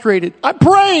frustrated. I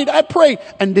prayed.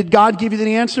 And did God give you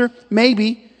the answer?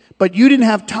 Maybe. But you didn't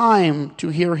have time to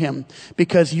hear him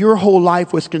because your whole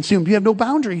life was consumed. You have no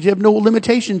boundaries. You have no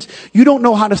limitations. You don't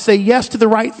know how to say yes to the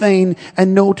right thing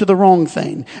and no to the wrong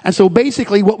thing. And so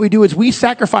basically what we do is we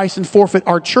sacrifice and forfeit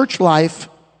our church life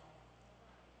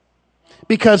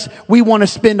because we want to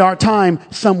spend our time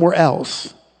somewhere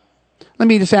else. Let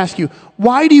me just ask you,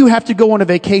 why do you have to go on a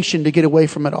vacation to get away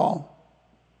from it all?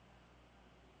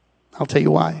 I'll tell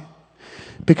you why.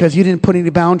 Because you didn't put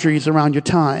any boundaries around your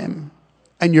time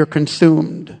and you're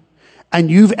consumed.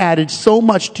 And you've added so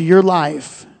much to your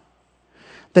life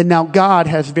that now God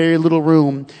has very little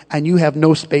room and you have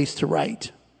no space to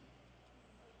write.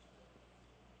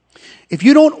 If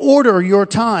you don't order your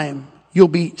time, you'll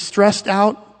be stressed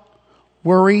out,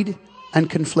 worried, and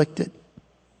conflicted.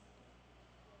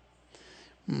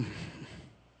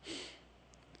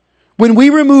 When we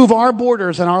remove our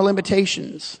borders and our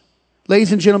limitations,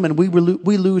 ladies and gentlemen,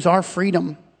 we lose our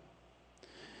freedom.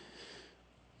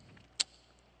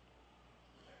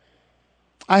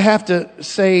 I have to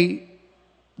say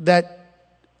that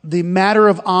the matter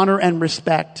of honor and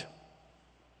respect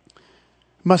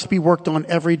must be worked on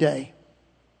every day.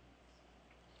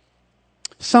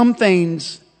 Some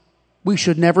things we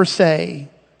should never say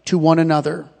to one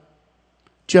another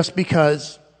just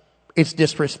because it's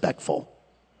disrespectful.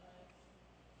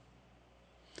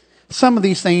 Some of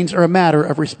these things are a matter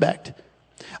of respect.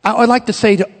 I'd like to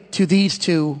say to these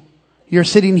two, you're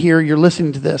sitting here, you're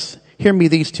listening to this, hear me,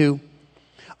 these two.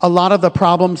 A lot of the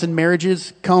problems in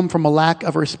marriages come from a lack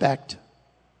of respect.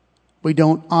 We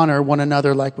don't honor one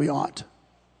another like we ought.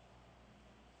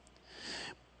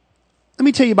 Let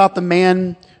me tell you about the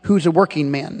man who's a working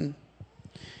man.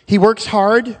 He works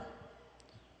hard.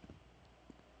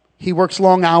 He works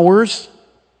long hours.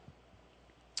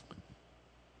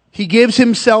 He gives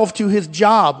himself to his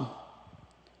job.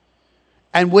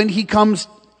 And when he comes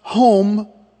home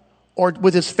or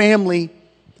with his family,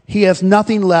 he has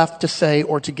nothing left to say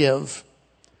or to give.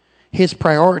 His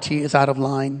priority is out of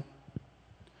line.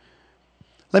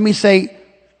 Let me say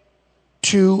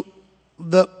to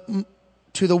the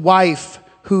wife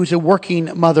who's a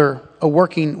working mother, a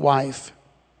working wife,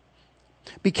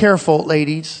 be careful,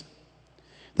 ladies.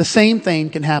 The same thing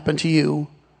can happen to you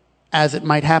as it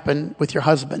might happen with your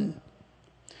husband.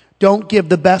 Don't give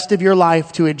the best of your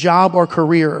life to a job or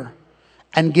career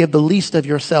and give the least of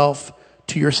yourself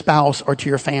to your spouse or to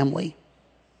your family.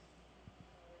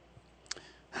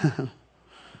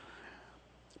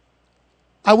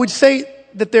 I would say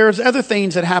that there's other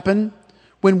things that happen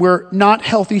when we're not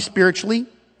healthy spiritually,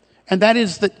 and that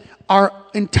is that our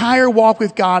entire walk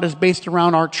with God is based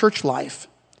around our church life.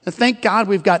 And thank God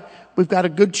we've got a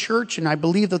good church, and I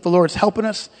believe that the Lord's helping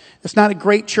us. It's not a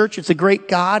great church, it's a great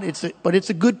God, but it's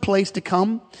a good place to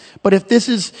come. But if this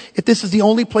is the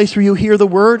only place where you hear the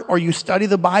word or you study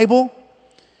the Bible,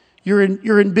 you're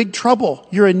in big trouble.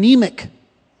 You're anemic.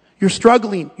 You're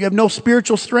struggling. You have no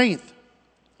spiritual strength.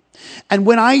 And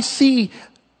when I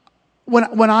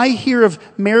hear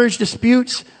of marriage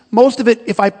disputes, most of it,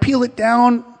 if I peel it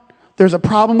down, there's a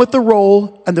problem with the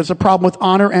role and there's a problem with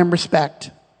honor and respect.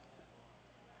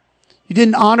 You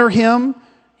didn't honor him.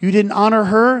 You didn't honor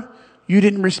her. You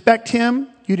didn't respect him.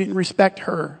 You didn't respect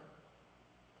her.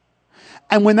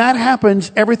 And when that happens,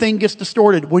 everything gets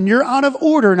distorted. When you're out of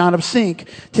order and out of sync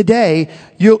today,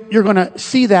 you're going to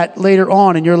see that later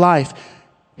on in your life.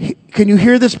 Can you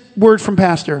hear this word from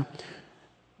Pastor?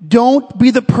 Don't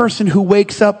be the person who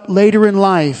wakes up later in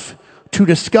life to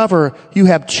discover you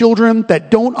have children that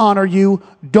don't honor you,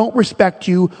 don't respect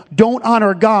you, don't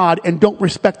honor God, and don't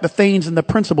respect the things and the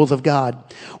principles of God.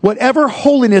 Whatever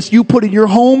holiness you put in your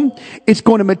home, it's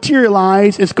going to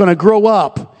materialize, it's going to grow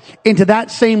up into that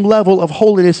same level of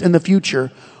holiness in the future.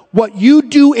 What you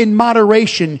do in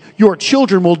moderation, your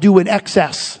children will do in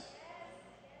excess.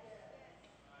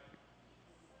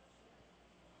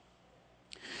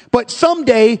 But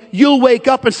someday you'll wake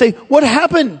up and say, what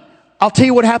happened? I'll tell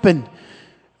you what happened.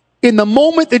 In the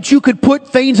moment that you could put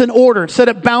things in order, set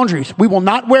up boundaries, we will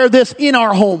not wear this in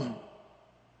our home.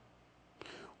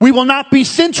 We will not be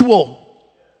sensual.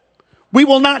 We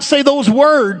will not say those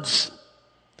words.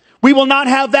 We will not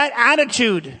have that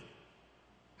attitude.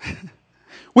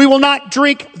 We will not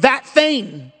drink that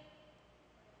thing.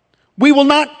 We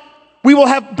will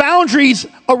have boundaries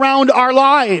around our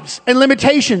lives and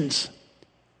limitations.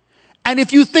 And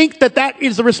if you think that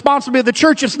is the responsibility of the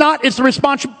church, it's not. It's the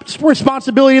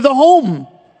responsibility of the home.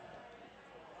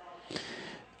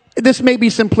 This may be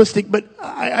simplistic, but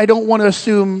I don't want to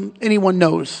assume anyone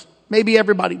knows. Maybe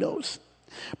everybody knows.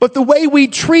 But the way we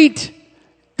treat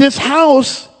this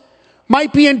house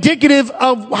might be indicative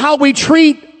of how we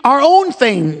treat our own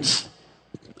things.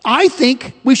 I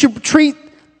think we should treat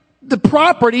the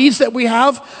properties that we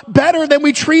have better than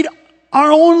we treat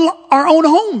our own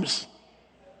homes.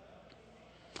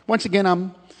 Once again,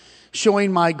 I'm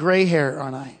showing my gray hair,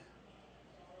 aren't I?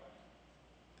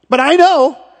 But I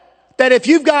know that if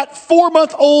you've got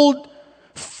 4-month-old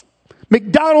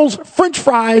McDonald's French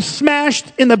fries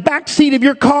smashed in the back seat of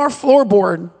your car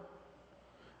floorboard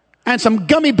and some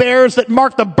gummy bears that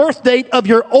mark the birth date of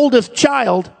your oldest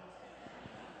child,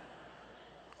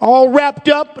 all wrapped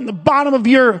up in the bottom of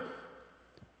your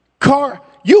car,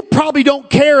 you probably don't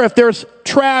care if there's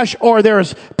trash or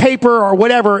there's paper or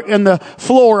whatever in the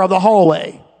floor of the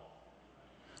hallway.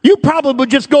 You probably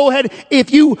would just go ahead,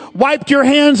 if you wiped your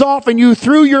hands off and you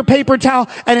threw your paper towel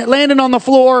and it landed on the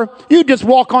floor, you'd just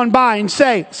walk on by and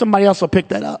say, somebody else will pick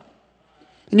that up.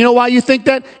 And you know why you think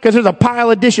that? Because there's a pile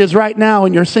of dishes right now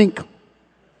in your sink.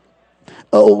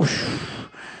 Oh,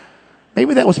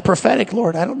 maybe that was prophetic,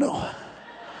 Lord. I don't know.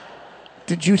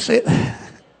 Did you say it?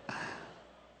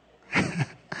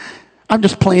 I'm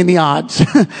just playing the odds.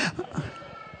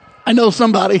 I know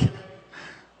somebody.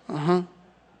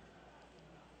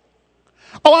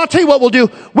 Oh, I'll tell you what we'll do.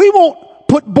 We won't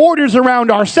put borders around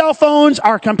our cell phones,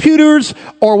 our computers,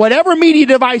 or whatever media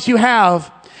device you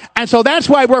have. And so that's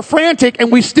why we're frantic,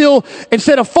 and we still,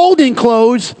 instead of folding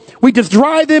clothes, we just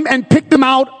dry them and pick them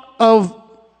out of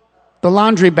the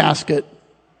laundry basket.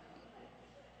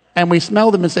 And we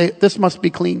smell them and say, this must be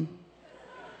clean.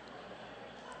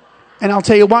 And I'll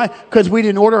tell you why. Because we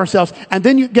didn't order ourselves. And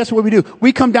then guess what we do?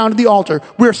 We come down to the altar.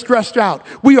 We're stressed out.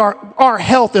 Our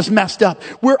health is messed up.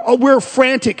 We're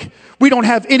frantic.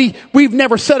 We've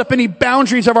never set up any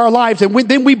boundaries of our lives. And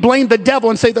then we blame the devil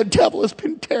and say, the devil has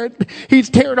been he's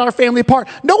tearing our family apart.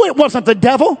 No, it wasn't the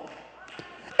devil.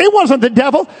 It wasn't the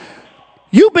devil.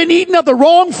 You've been eating of the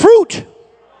wrong fruit.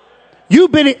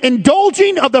 You've been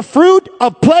indulging of the fruit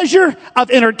of pleasure,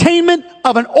 of entertainment,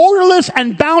 of an orderless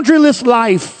and boundaryless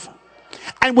life.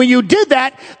 And when you did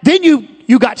that, then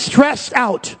you got stressed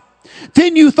out.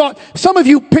 Then you thought, some of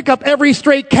you pick up every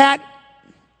stray cat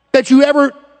that you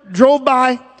ever drove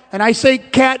by. And I say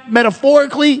cat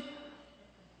metaphorically,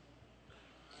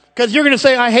 because you're going to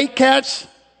say, I hate cats.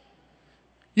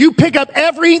 You pick up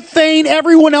everything,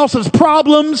 everyone else's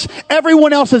problems,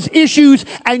 everyone else's issues,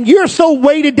 and you're so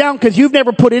weighted down because you've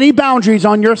never put any boundaries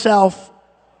on yourself.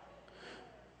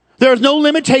 There's no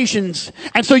limitations.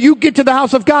 And so you get to the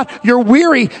house of God, you're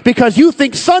weary because you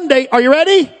think Sunday, are you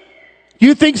ready?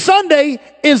 You think Sunday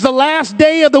is the last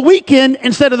day of the weekend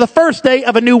instead of the first day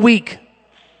of a new week.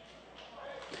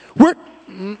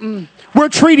 We're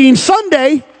treating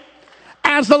Sunday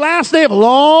as the last day of a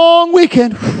long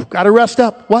weekend. Got to rest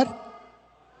up. What?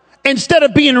 Instead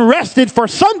of being rested for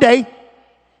Sunday,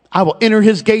 I will enter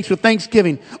his gates with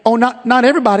thanksgiving. Oh, not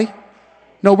everybody.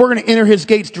 No, we're going to enter his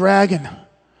gates dragging.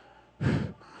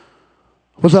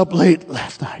 Was up late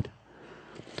last night.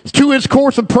 It's to his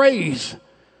course of praise.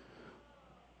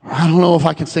 I don't know if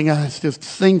I can sing. It's just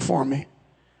sing for me.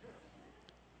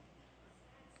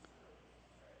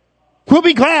 We'll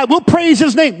be glad. We'll praise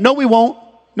his name. No, we won't.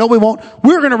 No, we won't.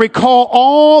 We're going to recall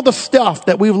all the stuff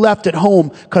that we've left at home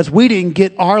because we didn't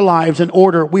get our lives in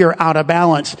order. We are out of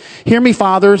balance. Hear me,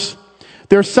 fathers.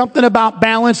 There's something about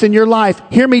balance in your life.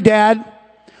 Hear me, Dad.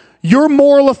 Your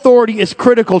moral authority is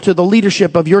critical to the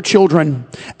leadership of your children.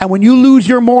 And when you lose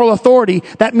your moral authority,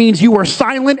 that means you are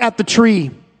silent at the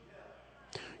tree.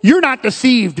 You're not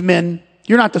deceived, men.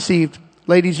 You're not deceived.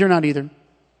 Ladies, you're not either.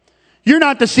 You're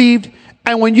not deceived.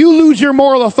 And when you lose your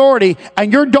moral authority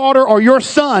and your daughter or your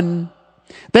son,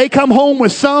 they come home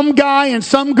with some guy and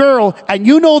some girl and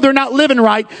you know they're not living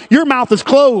right, your mouth is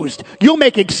closed. You'll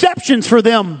make exceptions for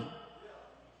them.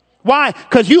 Why?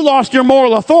 Because you lost your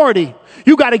moral authority.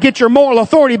 You got to get your moral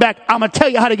authority back. I'm going to tell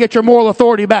you how to get your moral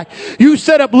authority back. You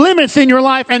set up limits in your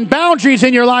life and boundaries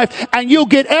in your life, and you'll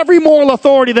get every moral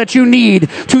authority that you need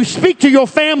to speak to your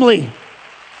family.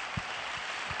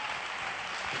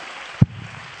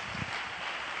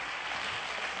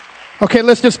 Okay,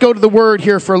 let's just go to the word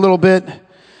here for a little bit.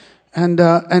 And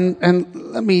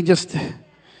let me get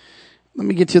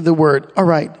to the word. All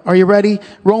right. Are you ready?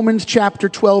 Romans chapter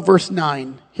 12, verse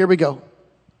 9. Here we go.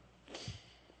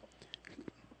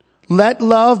 Let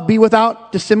love be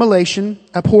without dissimulation.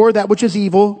 Abhor that which is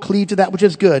evil. Cleave to that which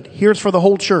is good. Here's for the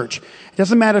whole church. It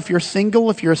doesn't matter if you're single,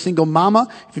 if you're a single mama,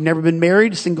 if you've never been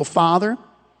married, a single father.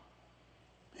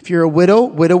 If you're a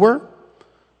widower.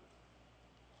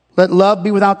 Let love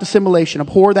be without dissimulation.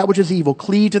 Abhor that which is evil.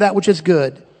 Cleave to that which is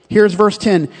good. Here's verse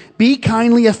 10. Be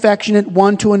kindly affectionate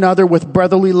one to another with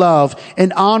brotherly love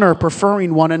and honor,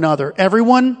 preferring one another.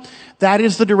 Everyone, that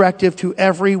is the directive to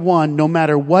everyone, no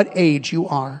matter what age you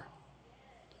are.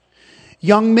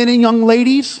 Young men and young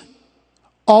ladies,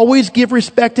 Always give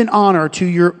respect and honor to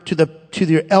your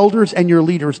elders and your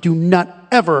leaders. Do not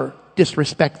ever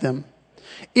disrespect them.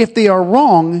 If they are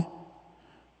wrong,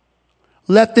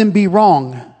 let them be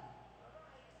wrong.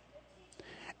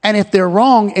 And if they're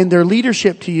wrong in their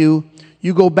leadership to you,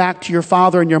 you go back to your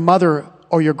father and your mother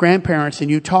or your grandparents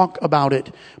and you talk about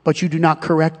it, but you do not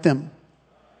correct them.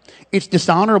 It's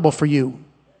dishonorable for you.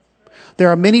 There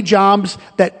are many jobs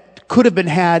that could have been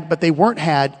had, but they weren't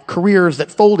had, careers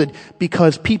that folded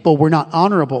because people were not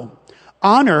honorable.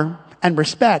 Honor and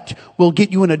respect will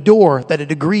get you in a door that a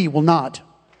degree will not.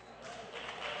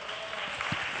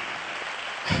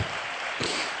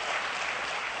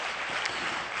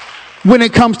 When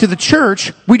it comes to the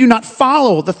church, we do not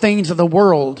follow the things of the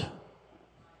world.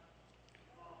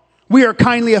 We are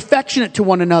kindly affectionate to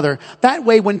one another. That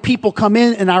way, when people come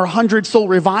in and our 100-soul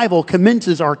revival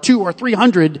commences, our 200 or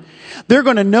 300, they're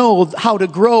going to know how to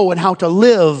grow and how to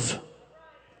live.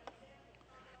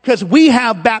 Because we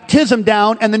have baptism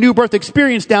down and the new birth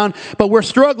experience down, but we're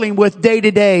struggling with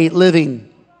day-to-day living.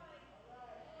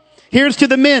 Here's to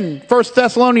the men, 1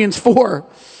 Thessalonians 4.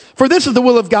 For this is the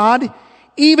will of God,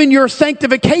 even your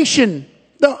sanctification,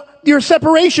 your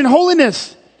separation,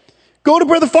 holiness. Go to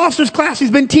Brother Foster's class. He's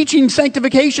been teaching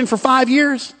sanctification for 5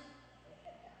 years.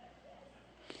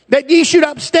 That ye should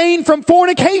abstain from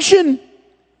fornication.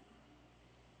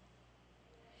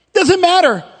 Doesn't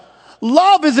matter.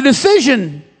 Love is a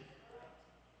decision.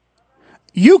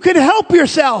 You can help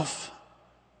yourself.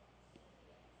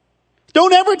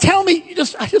 Don't ever tell me,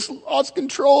 I just lost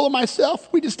control of myself.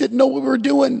 We just didn't know what we were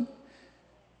doing.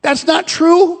 That's not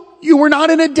true. You were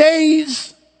not in a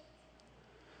daze.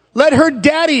 Let her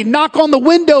daddy knock on the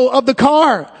window of the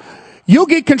car. You'll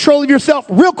get control of yourself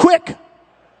real quick.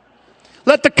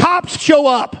 Let the cops show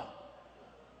up.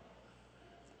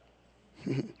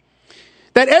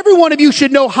 That every one of you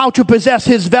should know how to possess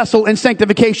his vessel in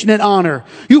sanctification and honor.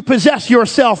 You possess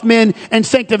yourself, men, in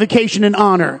sanctification and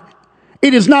honor.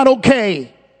 It is not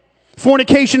okay.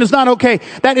 Fornication is not okay.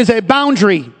 That is a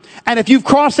boundary. And if you've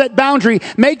crossed that boundary,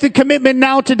 make the commitment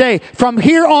now today. From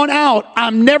here on out,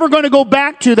 I'm never going to go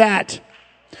back to that.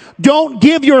 Don't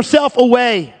give yourself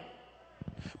away.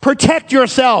 Protect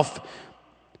yourself.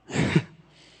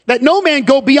 That no man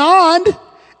go beyond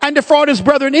and defraud his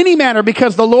brother in any manner,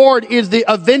 because the Lord is the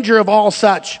avenger of all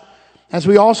such. As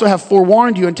we also have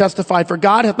forewarned you and testified, for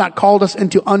God hath not called us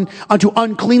unto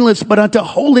uncleanness, but unto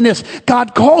holiness.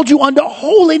 God called you unto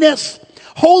holiness.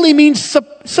 Holy means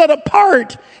set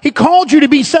apart. He called you to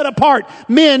be set apart.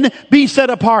 Men, be set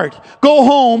apart. Go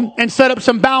home and set up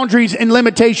some boundaries and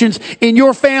limitations in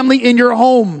your family, in your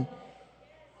home.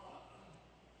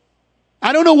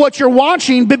 I don't know what you're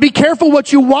watching, but be careful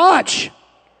what you watch.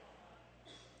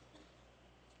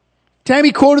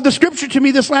 Tammy quoted the scripture to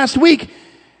me this last week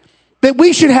that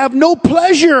we should have no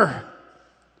pleasure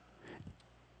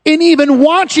in even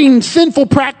watching sinful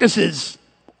practices.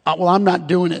 Well, I'm not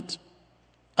doing it.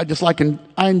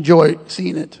 I enjoy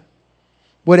seeing it.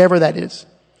 Whatever that is.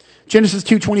 Genesis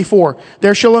 2:24.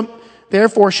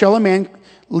 Therefore shall a man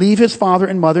leave his father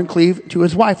and mother and cleave to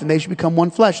his wife, and they shall become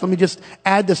one flesh. Let me just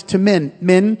add this to men.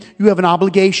 Men, you have an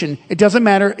obligation. It doesn't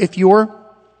matter if your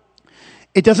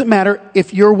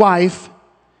wife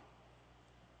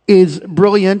is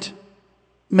brilliant,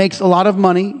 makes a lot of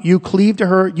money, you cleave to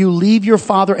her, you leave your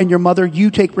father and your mother, you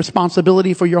take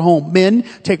responsibility for your home. Men,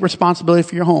 take responsibility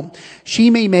for your home. She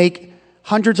may make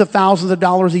hundreds of thousands of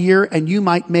dollars a year, and you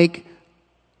might make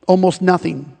almost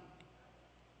nothing.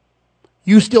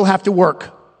 You still have to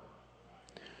work.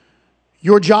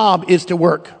 Your job is to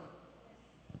work.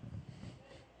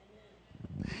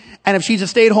 And if she's a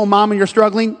stay-at-home mom and you're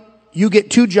struggling, you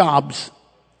get 2 jobs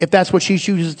if that's what she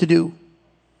chooses to do.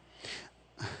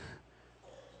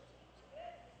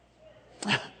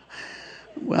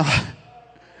 Well,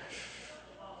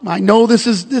 I know this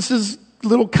is a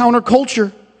little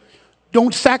counterculture.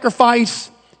 Don't sacrifice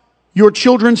your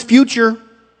children's future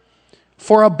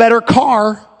for a better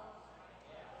car.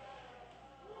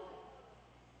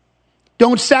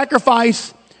 Don't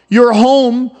sacrifice your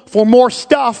home for more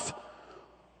stuff.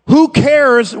 Who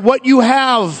cares what you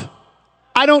have?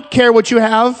 I don't care what you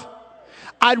have.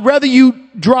 I'd rather you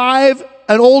drive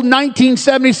an old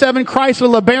 1977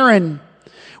 Chrysler LeBaron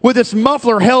with its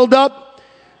muffler held up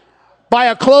by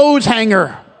a clothes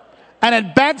hanger, and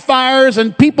it backfires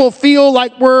and people feel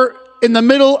like we're in the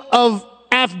middle of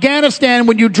Afghanistan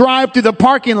when you drive through the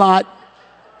parking lot,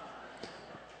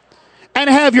 and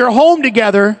have your home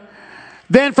together,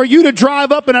 than for you to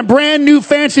drive up in a brand new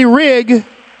fancy rig.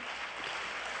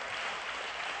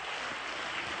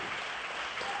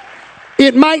 It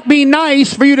it might be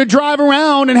nice for you to drive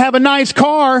around and have a nice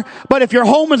car, but if your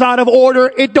home is out of order,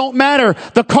 it don't matter.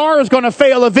 The car is going to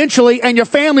fail eventually, and your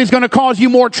family is going to cause you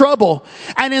more trouble.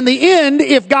 And in the end,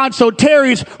 if God so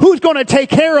tarries, who's going to take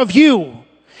care of you?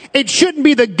 It shouldn't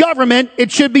be the government.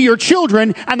 It should be your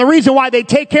children. And the reason why they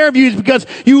take care of you is because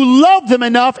you love them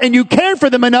enough and you cared for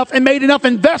them enough and made enough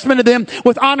investment in them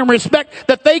with honor and respect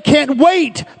that they can't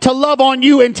wait to love on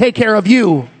you and take care of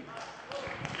you.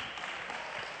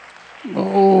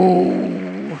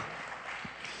 Oh.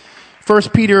 1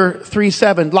 Peter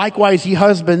 3:7. Likewise, ye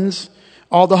husbands,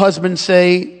 all the husbands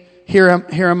say, here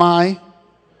am I.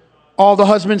 All the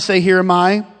husbands say, here am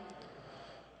I.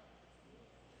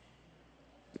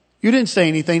 You didn't say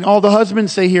anything. All the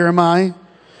husbands say, here am I.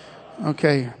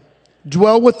 Okay.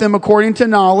 Dwell with them according to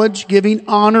knowledge, giving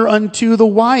honor unto the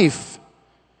wife.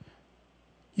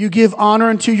 You give honor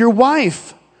unto your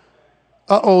wife.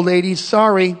 Uh-oh, ladies,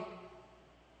 sorry.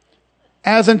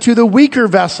 As unto the weaker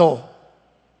vessel.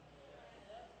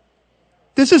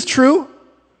 This is true.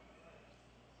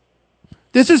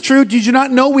 This is true. Did you not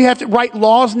know we have to write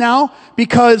laws now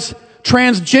because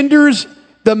transgenders,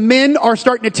 the men are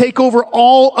starting to take over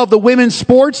all of the women's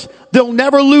sports. They'll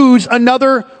never lose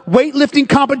another weightlifting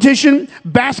competition,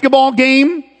 basketball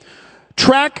game,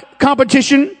 track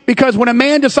competition, because when a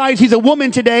man decides he's a woman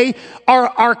today,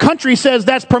 our country says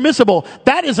that's permissible.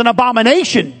 That is an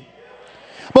abomination.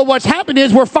 But what's happened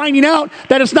is we're finding out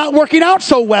that it's not working out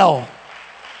so well.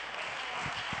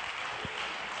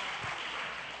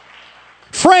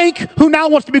 Frank, who now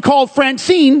wants to be called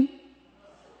Francine,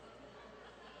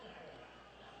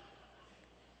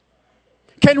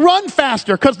 can run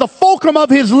faster because the fulcrum of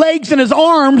his legs and his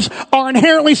arms are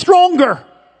inherently stronger.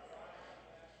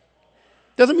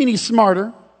 Doesn't mean he's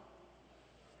smarter.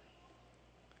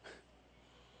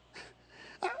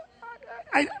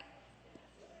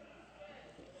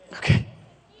 Okay.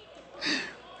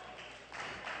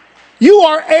 You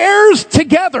are heirs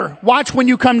together. Watch when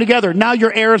you come together. Now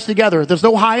you're heirs together. There's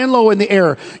no high and low in the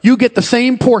air. You get the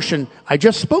same portion. I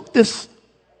just spoke this.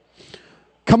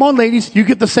 Come on, ladies, you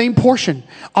get the same portion.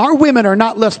 Our women are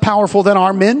not less powerful than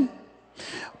our men.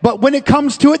 But when it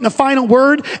comes to it in the final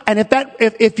word, and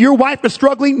if your wife is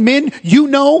struggling, men,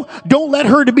 don't let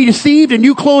her to be deceived and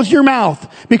you close your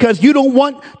mouth because you don't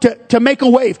want to make a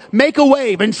wave. Make a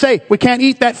wave and say, we can't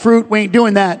eat that fruit. We ain't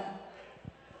doing that.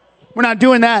 We're not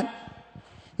doing that.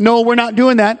 No, we're not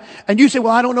doing that. And you say,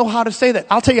 well, I don't know how to say that.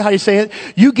 I'll tell you how you say it.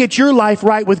 You get your life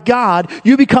right with God.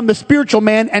 You become the spiritual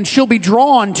man and she'll be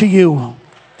drawn to you.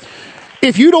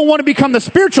 If you don't want to become the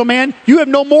spiritual man, you have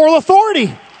no moral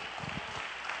authority.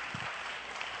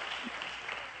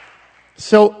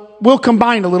 So we'll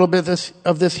combine a little bit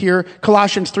of this here.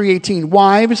 Colossians 3:18.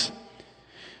 Wives,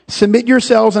 submit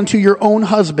yourselves unto your own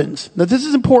husbands. Now this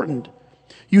is important.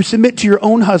 You submit to your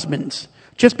own husbands.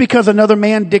 Just because another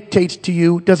man dictates to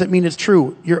you doesn't mean it's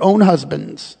true. Your own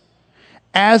husbands.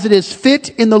 As it is fit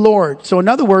in the Lord. So in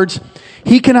other words,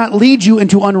 he cannot lead you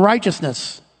into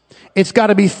unrighteousness. It's got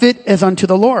to be fit as unto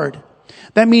the Lord.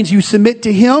 That means you submit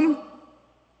to him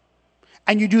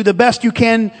and you do the best you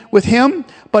can with him.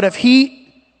 But if he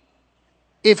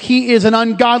is an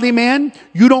ungodly man,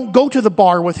 you don't go to the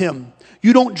bar with him.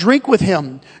 You don't drink with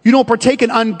him. You don't partake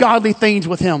in ungodly things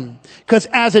with him. Because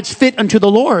as it's fit unto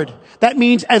the Lord, that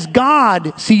means as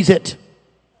God sees it.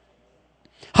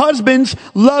 Husbands,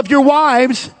 love your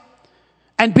wives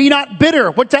and be not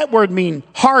bitter. What's that word mean?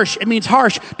 Harsh. It means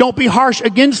harsh. Don't be harsh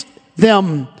against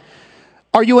them.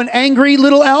 Are you an angry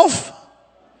little elf?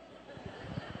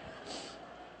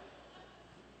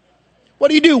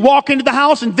 What do? Walk into the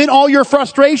house and vent all your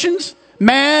frustrations?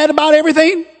 Mad about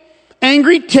everything?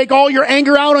 Angry? Take all your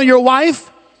anger out on your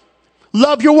wife?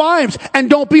 Love your wives and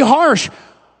don't be harsh.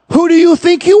 Who do you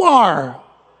think you are?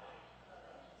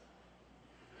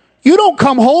 You don't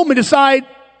come home and decide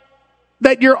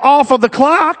that you're off of the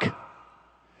clock.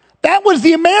 That was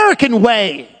the American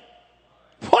way.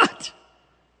 What?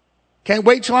 Can't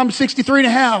wait till I'm 63 and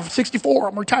a half, 64,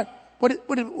 I'm retired.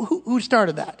 Who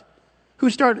started that?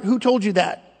 Who told you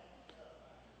that?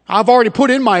 I've already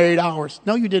put in my 8 hours.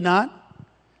 No, you did not.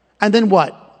 And then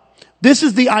what? This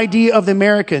is the idea of the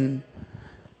American.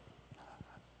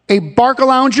 A Barca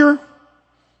lounger,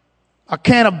 a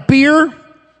can of beer,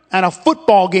 and a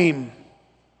football game.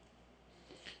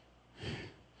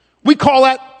 We call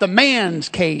that the man's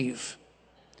cave.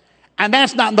 And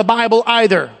that's not in the Bible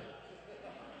either.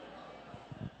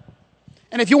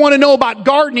 And if you want to know about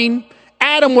gardening,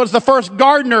 Adam was the first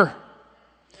gardener.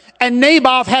 And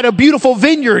Naboth had a beautiful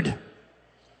vineyard.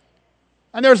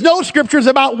 And there's no scriptures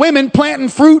about women planting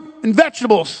fruit and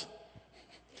vegetables.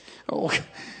 Oh.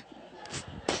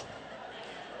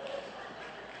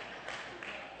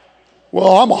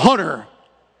 Well, I'm a hunter.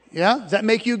 Yeah? Does that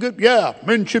make you good? Yeah,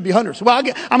 men should be hunters. Well, I'm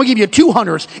going to give you two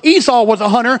hunters. Esau was a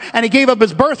hunter, and he gave up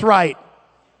his birthright.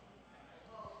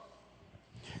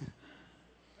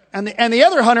 And the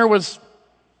other hunter was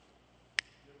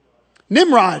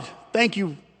Nimrod. Thank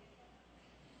you.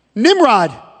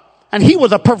 Nimrod. And he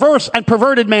was a perverse and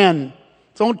perverted man.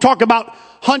 So don't talk about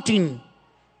hunting.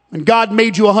 When God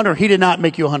made you a hunter, he did not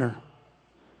make you a hunter.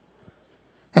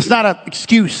 That's not an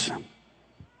excuse.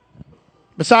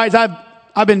 Besides,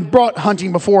 I've been brought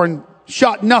hunting before and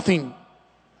shot nothing.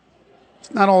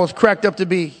 It's not all it's cracked up to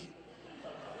be.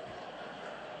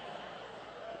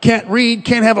 Can't read,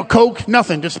 can't have a Coke,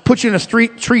 nothing. Just put you in a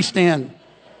tree stand.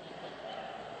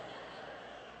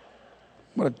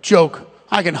 What a joke.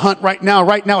 I can hunt right now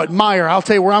at Meyer. I'll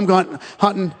tell you where I'm going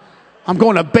hunting. I'm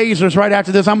going to Bazer's right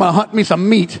after this. I'm going to hunt me some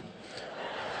meat.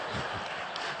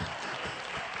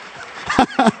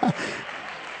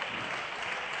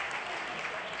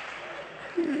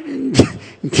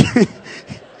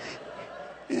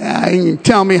 Yeah, you can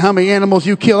tell me how many animals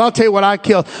you killed. I'll tell you what I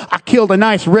killed. I killed a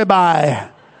nice ribeye.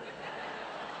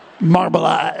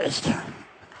 Marbleized.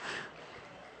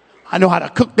 I know how to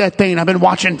cook that thing. I've been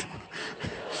watching.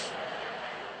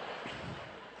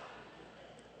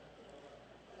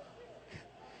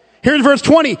 Here's verse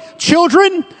 20.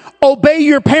 Children, obey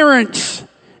your parents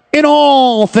in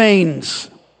all things,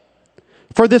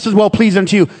 for this is well pleasing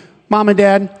unto you. Mom and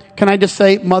Dad, can I just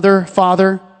say, mother,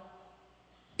 father,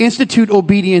 institute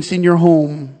obedience in your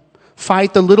home.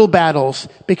 Fight the little battles,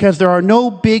 because there are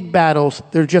no big battles.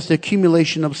 They're just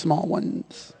accumulation of small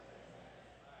ones.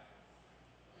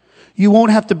 You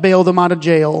won't have to bail them out of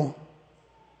jail.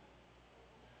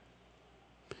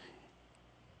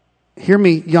 Hear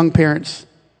me, young parents.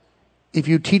 If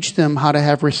you teach them how to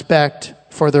have respect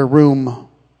for their room.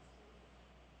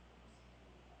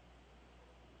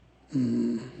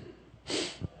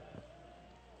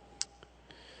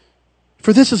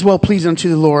 For this is well pleasing unto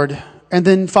the Lord. And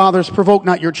then, fathers, provoke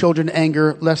not your children to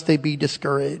anger, lest they be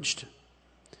discouraged.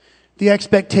 The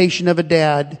expectation of a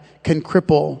dad can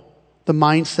cripple the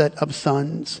mindset of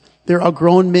sons. There are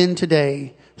grown men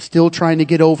today still trying to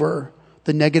get over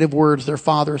the negative words their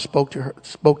father spoke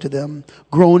to them.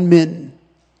 Grown men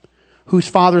whose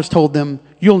fathers told them,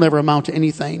 you'll never amount to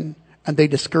anything, and they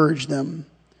discouraged them.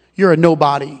 You're a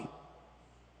nobody.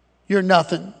 You're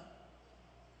nothing.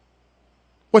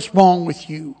 What's wrong with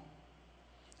you?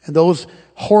 And those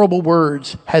horrible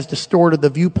words has distorted the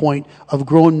viewpoint of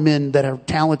grown men that are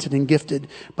talented and gifted,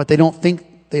 but they don't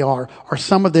think they are. Or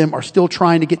some of them are still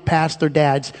trying to get past their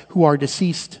dads who are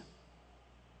deceased.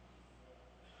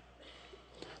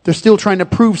 They're still trying to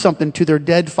prove something to their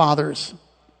dead fathers.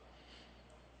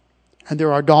 And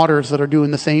there are daughters that are doing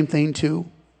the same thing too.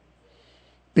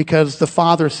 Because the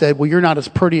father said, well, you're not as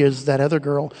pretty as that other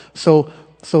girl. So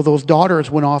those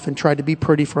daughters went off and tried to be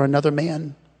pretty for another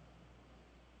man.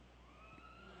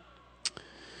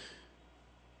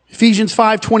 Ephesians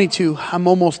 5:22. I'm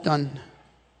almost done.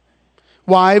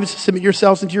 Wives, submit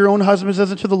yourselves unto your own husbands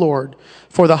as unto the Lord.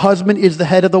 For the husband is the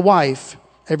head of the wife.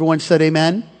 Everyone said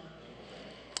amen.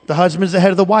 The husband is the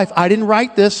head of the wife. I didn't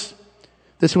write this.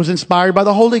 This was inspired by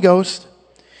the Holy Ghost.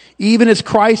 Even as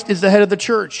Christ is the head of the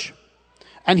church,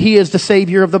 and he is the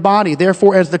Savior of the body.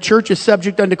 Therefore, as the church is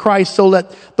subject unto Christ, so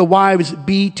let the wives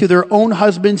be to their own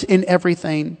husbands in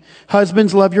everything.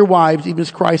 Husbands, love your wives, even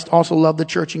as Christ also loved the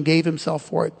church and gave himself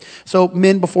for it. So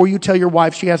men, before you tell your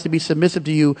wife she has to be submissive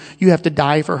to you, you have to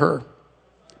die for her.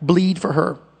 Bleed for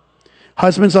her.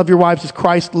 Husbands, love your wives as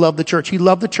Christ loved the church. He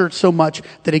loved the church so much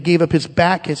that he gave up his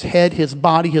back, his head, his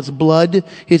body, his blood,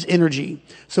 his energy.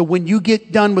 So when you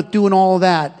get done with doing all of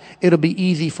that, it'll be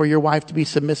easy for your wife to be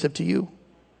submissive to you.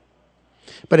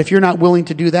 But if you're not willing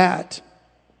to do that,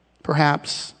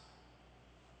 perhaps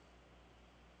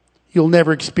you'll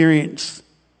never experience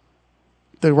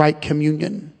the right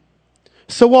communion.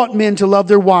 So ought men to love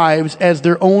their wives as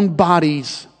their own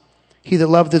bodies. He that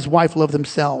loveth his wife loveth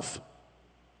himself.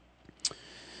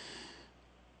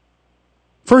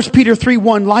 1 Peter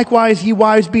 3:1, likewise, ye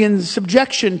wives, be in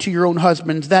subjection to your own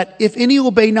husbands, that if any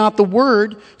obey not the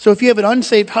word, so if you have an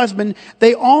unsaved husband,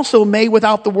 they also may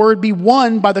without the word be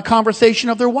won by the conversation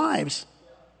of their wives.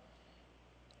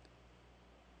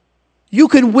 You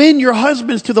can win your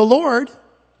husbands to the Lord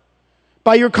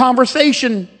by your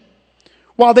conversation,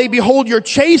 while they behold your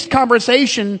chaste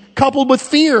conversation coupled with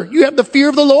fear. You have the fear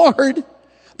of the Lord,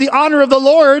 the honor of the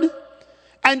Lord,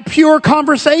 and pure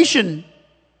conversation.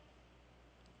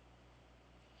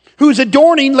 Whose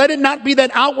adorning, let it not be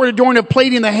that outward adorning of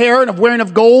plaiting the hair and of wearing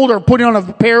of gold or putting on of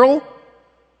apparel.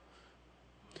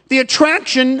 The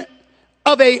attraction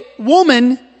of a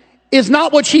woman is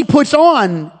not what she puts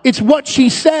on. It's what she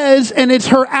says, and it's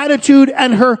her attitude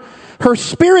and her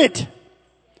spirit.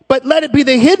 But let it be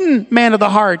the hidden man of the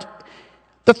heart,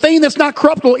 the thing that's not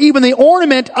corruptible, even the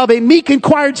ornament of a meek and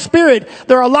quiet spirit.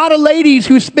 There are a lot of ladies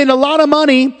who spend a lot of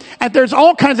money, and there's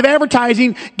all kinds of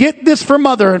advertising. Get this for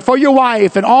mother and for your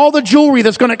wife and all the jewelry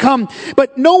that's going to come.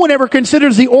 But no one ever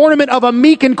considers the ornament of a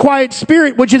meek and quiet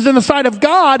spirit, which is in the sight of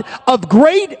God of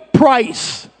great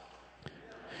price.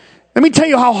 Let me tell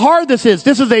you how hard this is.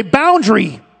 This is a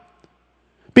boundary.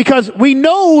 Because we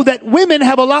know that women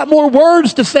have a lot more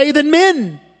words to say than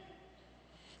men.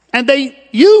 And they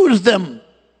use them.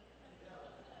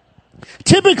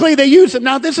 Typically they use them.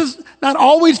 Now this is not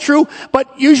always true,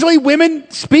 but usually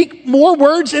women speak more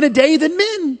words in a day than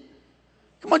men.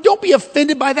 Come on, don't be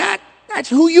offended by that. That's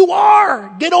who you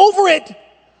are. Get over it.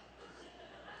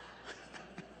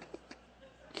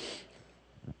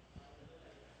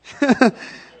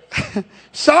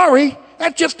 Sorry,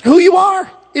 that's just who you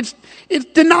are. It's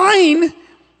denying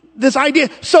this idea.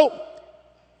 So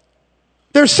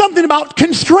there's something about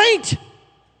constraint.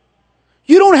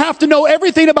 You don't have to know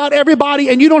everything about everybody,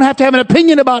 and you don't have to have an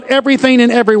opinion about everything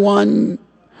and everyone.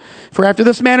 For after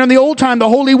this manner in the old time, the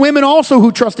holy women also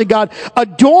who trusted God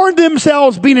adorned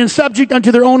themselves, being in subject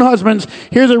unto their own husbands.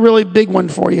 Here's a really big one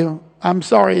for you. I'm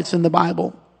sorry, it's in the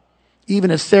Bible.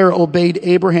 Even as Sarah obeyed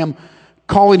Abraham,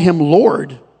 calling him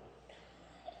Lord.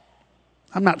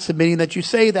 I'm not submitting that you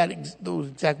say those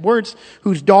exact words,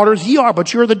 whose daughters ye are,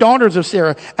 but you're the daughters of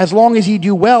Sarah, as long as ye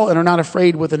do well and are not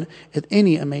afraid with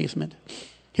any amazement.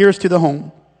 Here's to the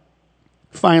home.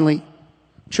 Finally,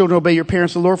 children, obey your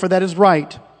parents, the Lord, for that is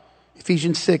right.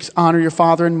 Ephesians 6, honor your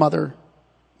father and mother.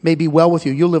 May be well with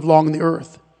you. You'll live long in the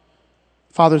earth.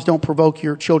 Fathers, don't provoke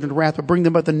your children to wrath, but bring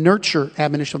them by the nurture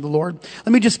admonition of the Lord.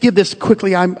 Let me just give this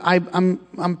quickly.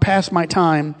 I'm past my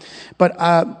time,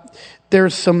 but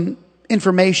there's some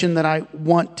information that I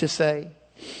want to say,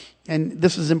 and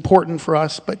this is important for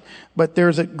us, but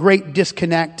there's a great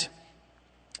disconnect,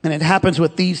 and it happens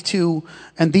with these two,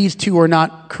 and these two are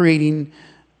not creating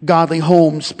godly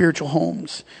homes, spiritual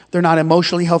homes. They're not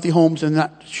emotionally healthy homes, and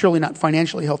surely not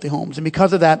financially healthy homes. And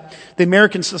because of that, the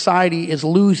American society is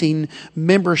losing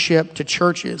membership to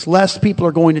churches. Less people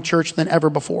are going to church than ever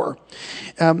before.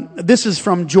 This is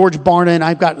from George Barna, and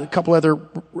I've got a couple other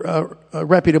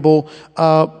reputable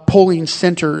polling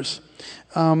centers.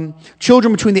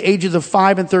 Children between the ages of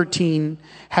 5 and 13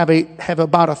 have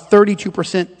about a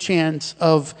 32% chance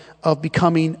of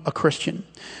becoming a Christian.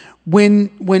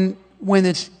 When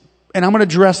it's, and I'm going to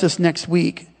address this next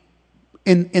week,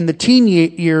 in the teen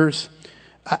years,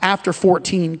 after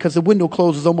 14, because the window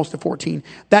closes almost at 14,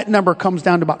 that number comes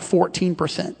down to about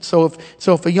 14%.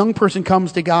 So if a young person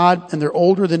comes to God and they're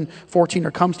older than 14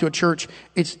 or comes to a church,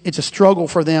 it's a struggle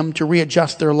for them to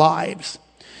readjust their lives.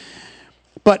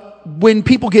 But when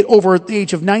people get over the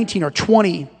age of 19 or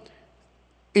 20,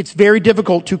 it's very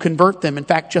difficult to convert them. In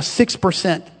fact, just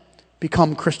 6%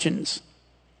 become Christians.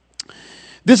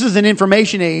 This is an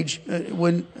information age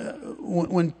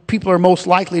when people are most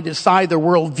likely to decide their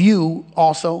worldview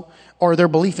also, or their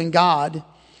belief in God.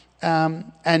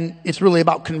 And it's really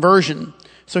about conversion.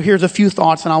 So here's a few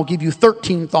thoughts, and I'll give you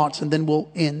 13 thoughts, and then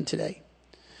we'll end today.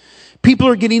 People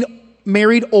are getting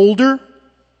married older.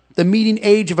 The median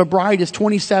age of a bride is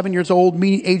 27 years old.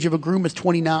 Median age of a groom is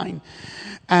 29.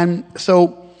 And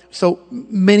so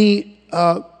many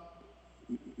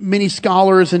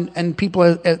scholars and people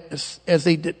as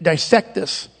they dissect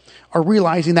this are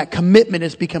realizing that commitment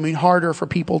is becoming harder for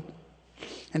people.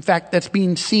 In fact, that's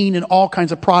being seen in all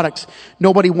kinds of products.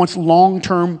 Nobody wants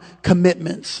long-term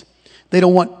commitments. They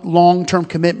don't want long-term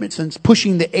commitments, and it's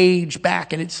pushing the age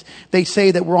back. And they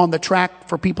say that we're on the track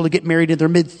for people to get married in their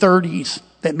mid-30s,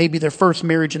 that may be their first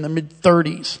marriage in their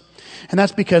mid-30s. And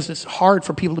that's because it's hard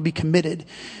for people to be committed.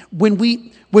 When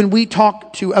we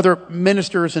talk to other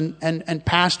ministers and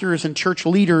pastors and church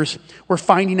leaders, we're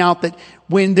finding out that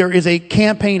when there is a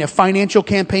campaign, a financial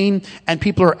campaign, and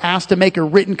people are asked to make a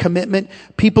written commitment,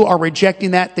 people are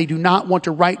rejecting that. They do not want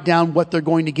to write down what they're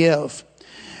going to give.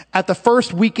 At the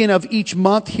first weekend of each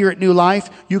month here at New Life,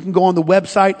 you can go on the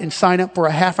website and sign up for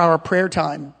a half-hour prayer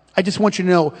time. I just want you to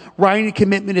know, writing a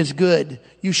commitment is good.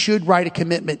 You should write a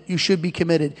commitment. You should be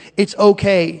committed. It's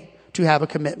okay to have a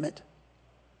commitment.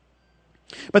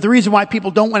 But the reason why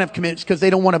people don't want to have commitments is because they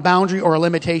don't want a boundary or a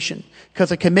limitation,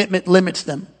 because a commitment limits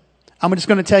them. I'm just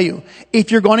going to tell you,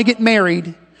 if you're going to get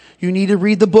married, you need to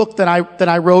read the book that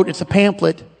I wrote. It's a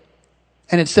pamphlet,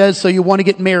 and it says, So You Want to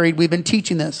Get Married. We've been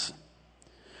teaching this.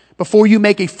 Before you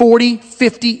make a 40,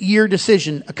 50-year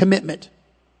decision, a commitment,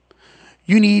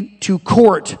 you need to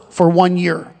court for 1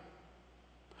 year.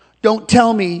 Don't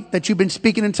tell me that you've been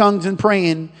speaking in tongues and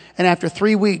praying, and after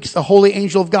 3 weeks, the holy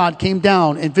angel of God came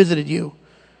down and visited you.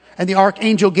 And the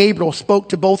archangel Gabriel spoke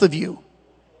to both of you.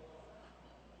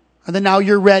 And then now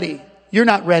you're ready. You're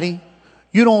not ready.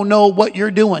 You don't know what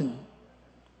you're doing.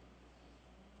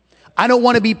 I don't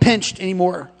want to be pinched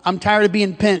anymore. I'm tired of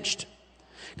being pinched.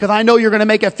 Because I know you're going to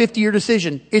make a 50-year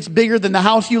decision. It's bigger than the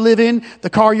house you live in, the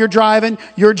car you're driving,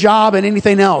 your job, and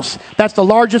anything else. That's the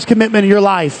largest commitment in your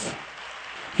life.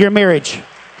 Your marriage.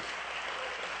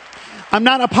 I'm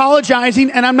not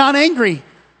apologizing and I'm not angry.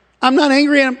 I'm not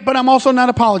angry, but I'm also not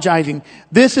apologizing.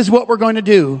 This is what we're going to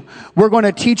do. We're going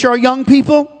to teach our young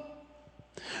people.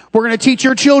 We're going to teach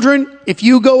your children. If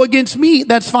you go against me,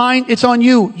 that's fine. It's on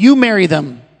you. You marry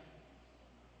them.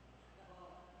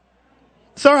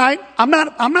 It's all right. I'm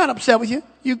not upset with you.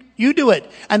 You do it.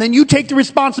 And then you take the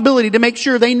responsibility to make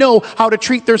sure they know how to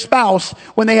treat their spouse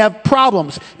when they have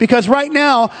problems. Because right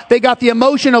now, they got the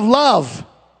emotion of love.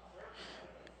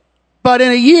 But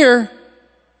in a year,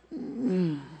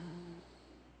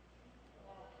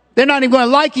 they're not even going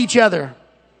to like each other.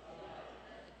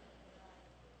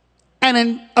 And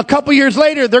then a couple years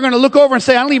later, they're going to look over and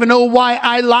say, I don't even know why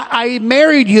I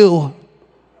married you.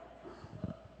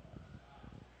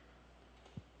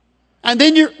 And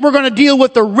then we're going to deal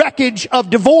with the wreckage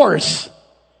of divorce.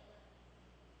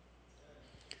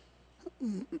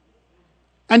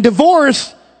 And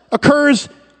divorce occurs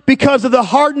because of the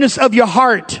hardness of your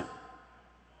heart.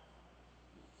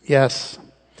 Yes.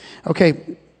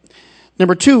 Okay.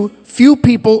 Number 2, few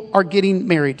people are getting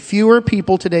married. Fewer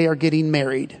people today are getting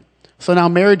married. So now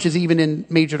marriage is even in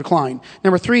major decline.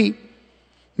 Number 3,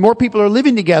 more people are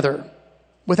living together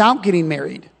without getting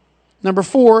married. Number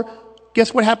 4,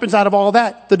 guess what happens out of all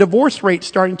that? The divorce rate's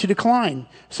starting to decline.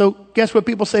 So guess what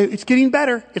people say? It's getting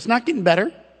better. It's not getting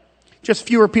better. Just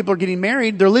fewer people are getting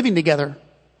married. They're living together.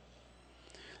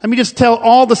 Let me just tell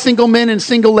all the single men and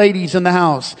single ladies in the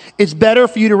house. It's better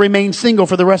for you to remain single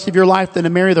for the rest of your life than to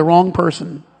marry the wrong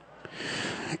person.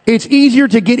 It's easier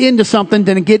to get into something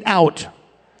than to get out.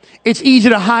 It's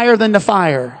easier to hire than to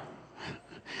fire.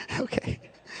 Okay.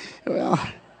 Well,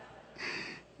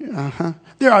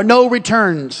 there are no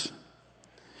returns.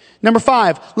 Number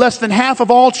 5, less than half of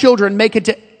all children make it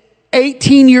to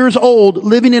 18 years old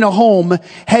living in a home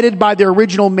headed by their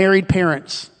original married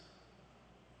parents.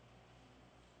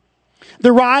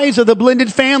 The rise of the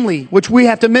blended family, which we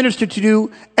have to minister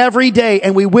to every day,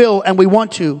 and we will, and we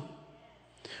want to.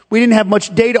 We didn't have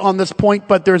much data on this point,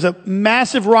 but there's a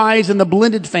massive rise in the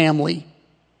blended family.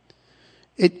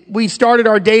 We started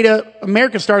our data,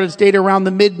 America started its data around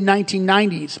the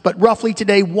mid-1990s, but roughly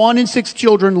today, 1 in 6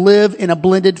 children live in a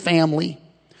blended family.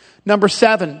 Number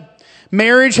 7,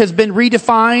 marriage has been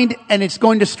redefined and it's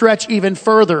going to stretch even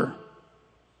further.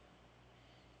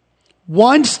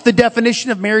 Once the definition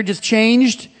of marriage is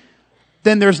changed,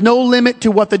 then there's no limit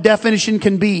to what the definition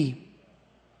can be.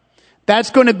 That's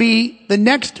going to be, the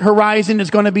next horizon is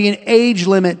going to be an age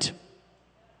limit.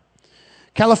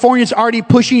 California's already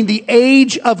pushing the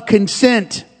age of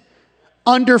consent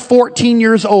under 14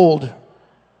 years old.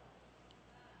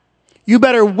 You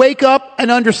better wake up and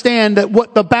understand that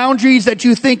what the boundaries that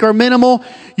you think are minimal,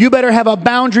 you better have a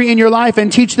boundary in your life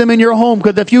and teach them in your home,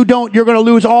 because if you don't, you're going to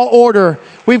lose all order.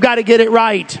 We've got to get it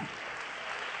right.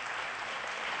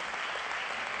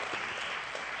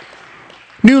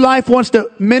 New Life wants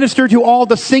to minister to all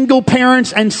the single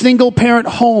parents and single parent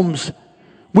homes.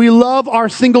 We love our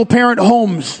single parent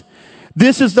homes.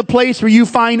 This is the place where you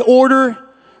find order,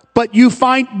 but you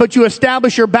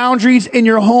establish your boundaries in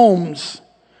your homes.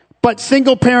 But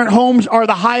single parent homes are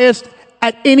the highest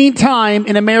at any time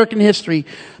in American history.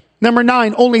 Number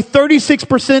 9, only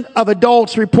 36% of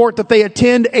adults report that they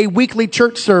attend a weekly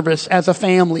church service as a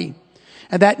family.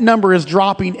 And that number is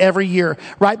dropping every year.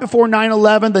 Right before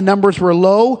 9/11, the numbers were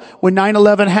low. When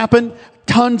 9/11 happened,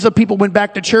 tons of people went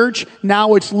back to church.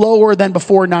 Now it's lower than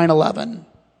before 9/11.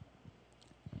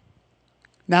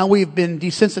 Now we've been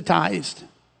desensitized.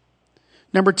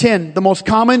 Number 10, the most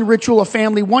common ritual a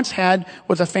family once had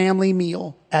was a family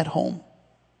meal at home.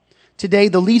 Today,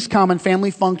 the least common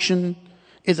family function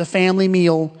is a family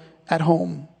meal at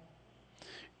home.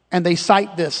 And they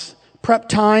cite this. Prep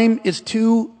time is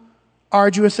too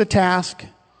arduous a task,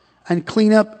 and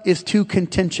cleanup is too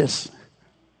contentious.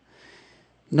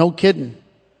 No kidding.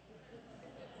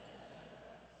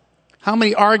 How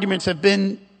many arguments have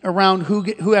been around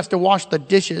who has to wash the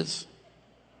dishes?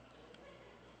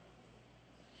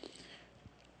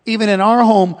 Even in our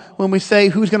home, when we say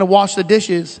who's going to wash the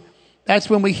dishes, that's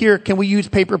when we hear, can we use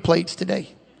paper plates today?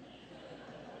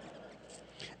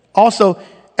 Also,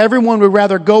 everyone would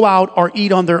rather go out or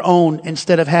eat on their own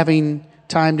instead of having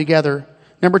time together.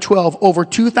 Number 12, over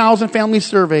 2,000 families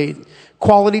surveyed.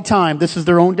 Quality time, this is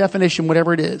their own definition,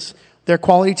 whatever it is. Their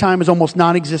quality time is almost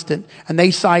non-existent. And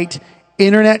they cite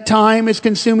internet time is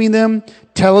consuming them,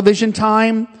 television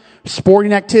time,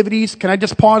 sporting activities. Can I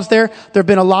just pause there? There have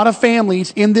been a lot of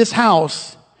families in this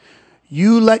house.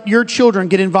 You let your children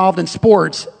get involved in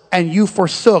sports and you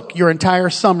forsook your entire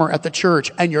summer at the church,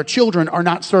 and your children are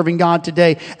not serving God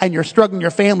today, and you're struggling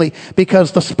your family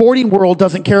because the sporting world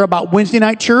doesn't care about Wednesday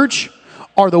night church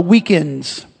or the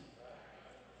weekends.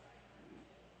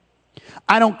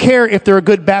 I don't care if they're a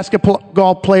good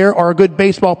basketball player or a good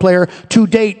baseball player. To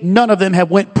date, none of them have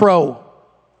went pro.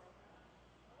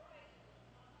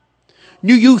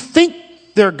 You think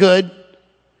they're good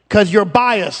because you're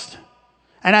biased.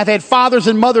 And I've had fathers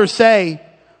and mothers say,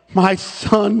 my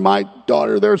son, my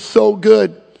daughter, they're so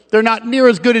good. They're not near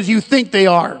as good as you think they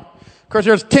are. Because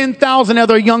there's 10,000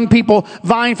 other young people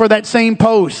vying for that same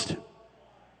post.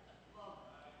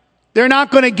 They're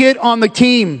not going to get on the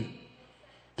team.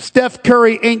 Steph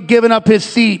Curry ain't giving up his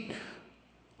seat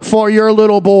for your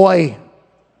little boy,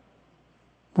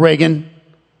 Reagan.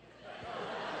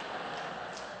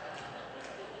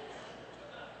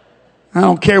 I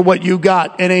don't care what you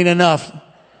got. It ain't enough.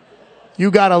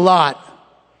 You got a lot.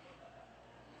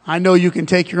 I know you can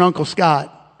take your Uncle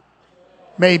Scott.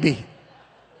 Maybe.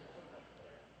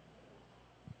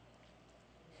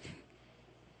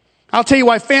 I'll tell you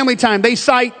why family time. They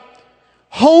cite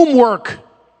homework,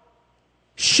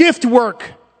 shift work.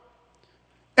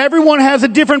 Everyone has a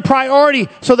different priority.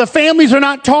 So the families are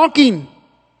not talking.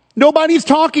 Nobody's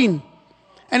talking.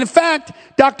 And in fact,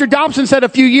 Dr. Dobson said a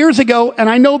few years ago, and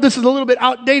I know this is a little bit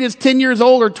outdated, it's 10 years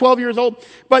old or 12 years old,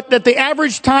 but that the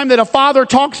average time that a father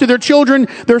talks to their children,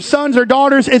 their sons or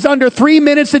daughters, is under 3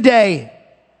 minutes a day.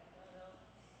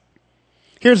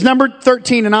 Here's number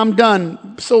 13, and I'm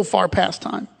done. So far past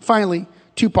time. Finally,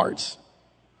 2 parts.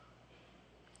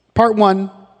 Part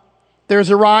 1, there's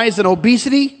a rise in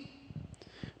obesity,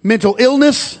 mental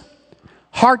illness,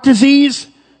 heart disease,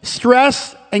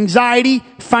 stress, anxiety,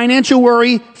 financial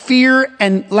worry, fear,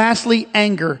 and lastly,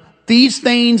 anger. These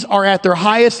things are at their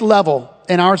highest level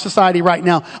in our society right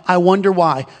now. I wonder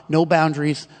why. No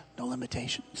boundaries, no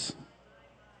limitations.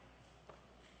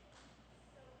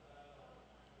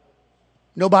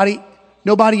 Nobody's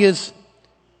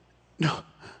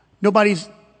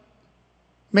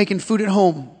making food at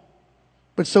home,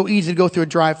 but it's so easy to go through a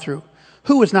drive-through.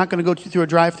 Who is not going to go through a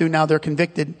drive-through now they're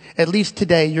convicted? At least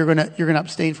today, you're going to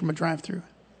abstain from a drive-through.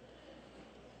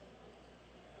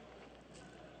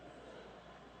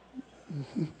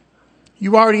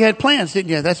 You already had plans, didn't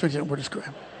you? That's what we're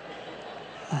describing.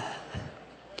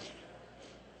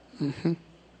 Mm-hmm.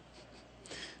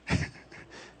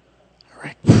 All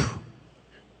right.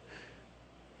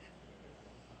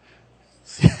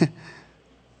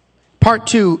 Part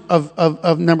 2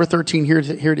 of number 13. Here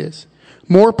it is.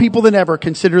 More people than ever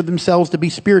consider themselves to be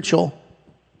spiritual.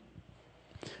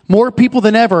 More people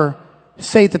than ever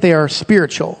say that they are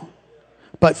spiritual.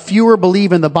 But fewer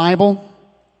believe in the Bible.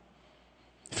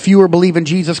 Fewer believe in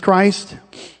Jesus Christ.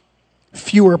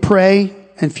 Fewer pray.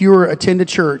 And fewer attend a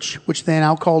church, which they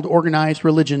now called organized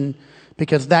religion,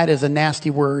 because that is a nasty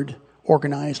word,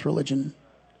 organized religion.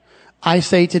 I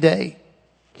say today,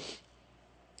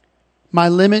 my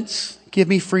limits give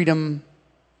me freedom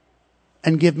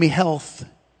and give me health,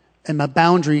 and my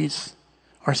boundaries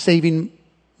are saving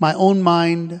my own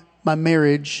mind, my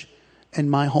marriage, and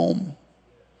my home.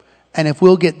 And if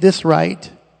we'll get this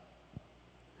right,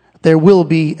 there will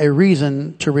be a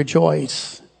reason to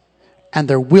rejoice, and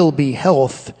there will be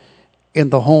health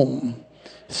in the home.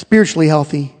 Spiritually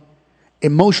healthy,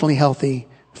 emotionally healthy,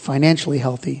 financially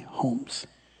healthy homes.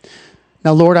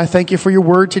 Now, Lord, I thank you for your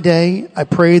word today. I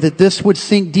pray that this would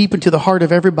sink deep into the heart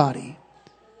of everybody.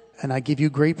 And I give you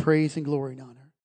great praise and glory and honor.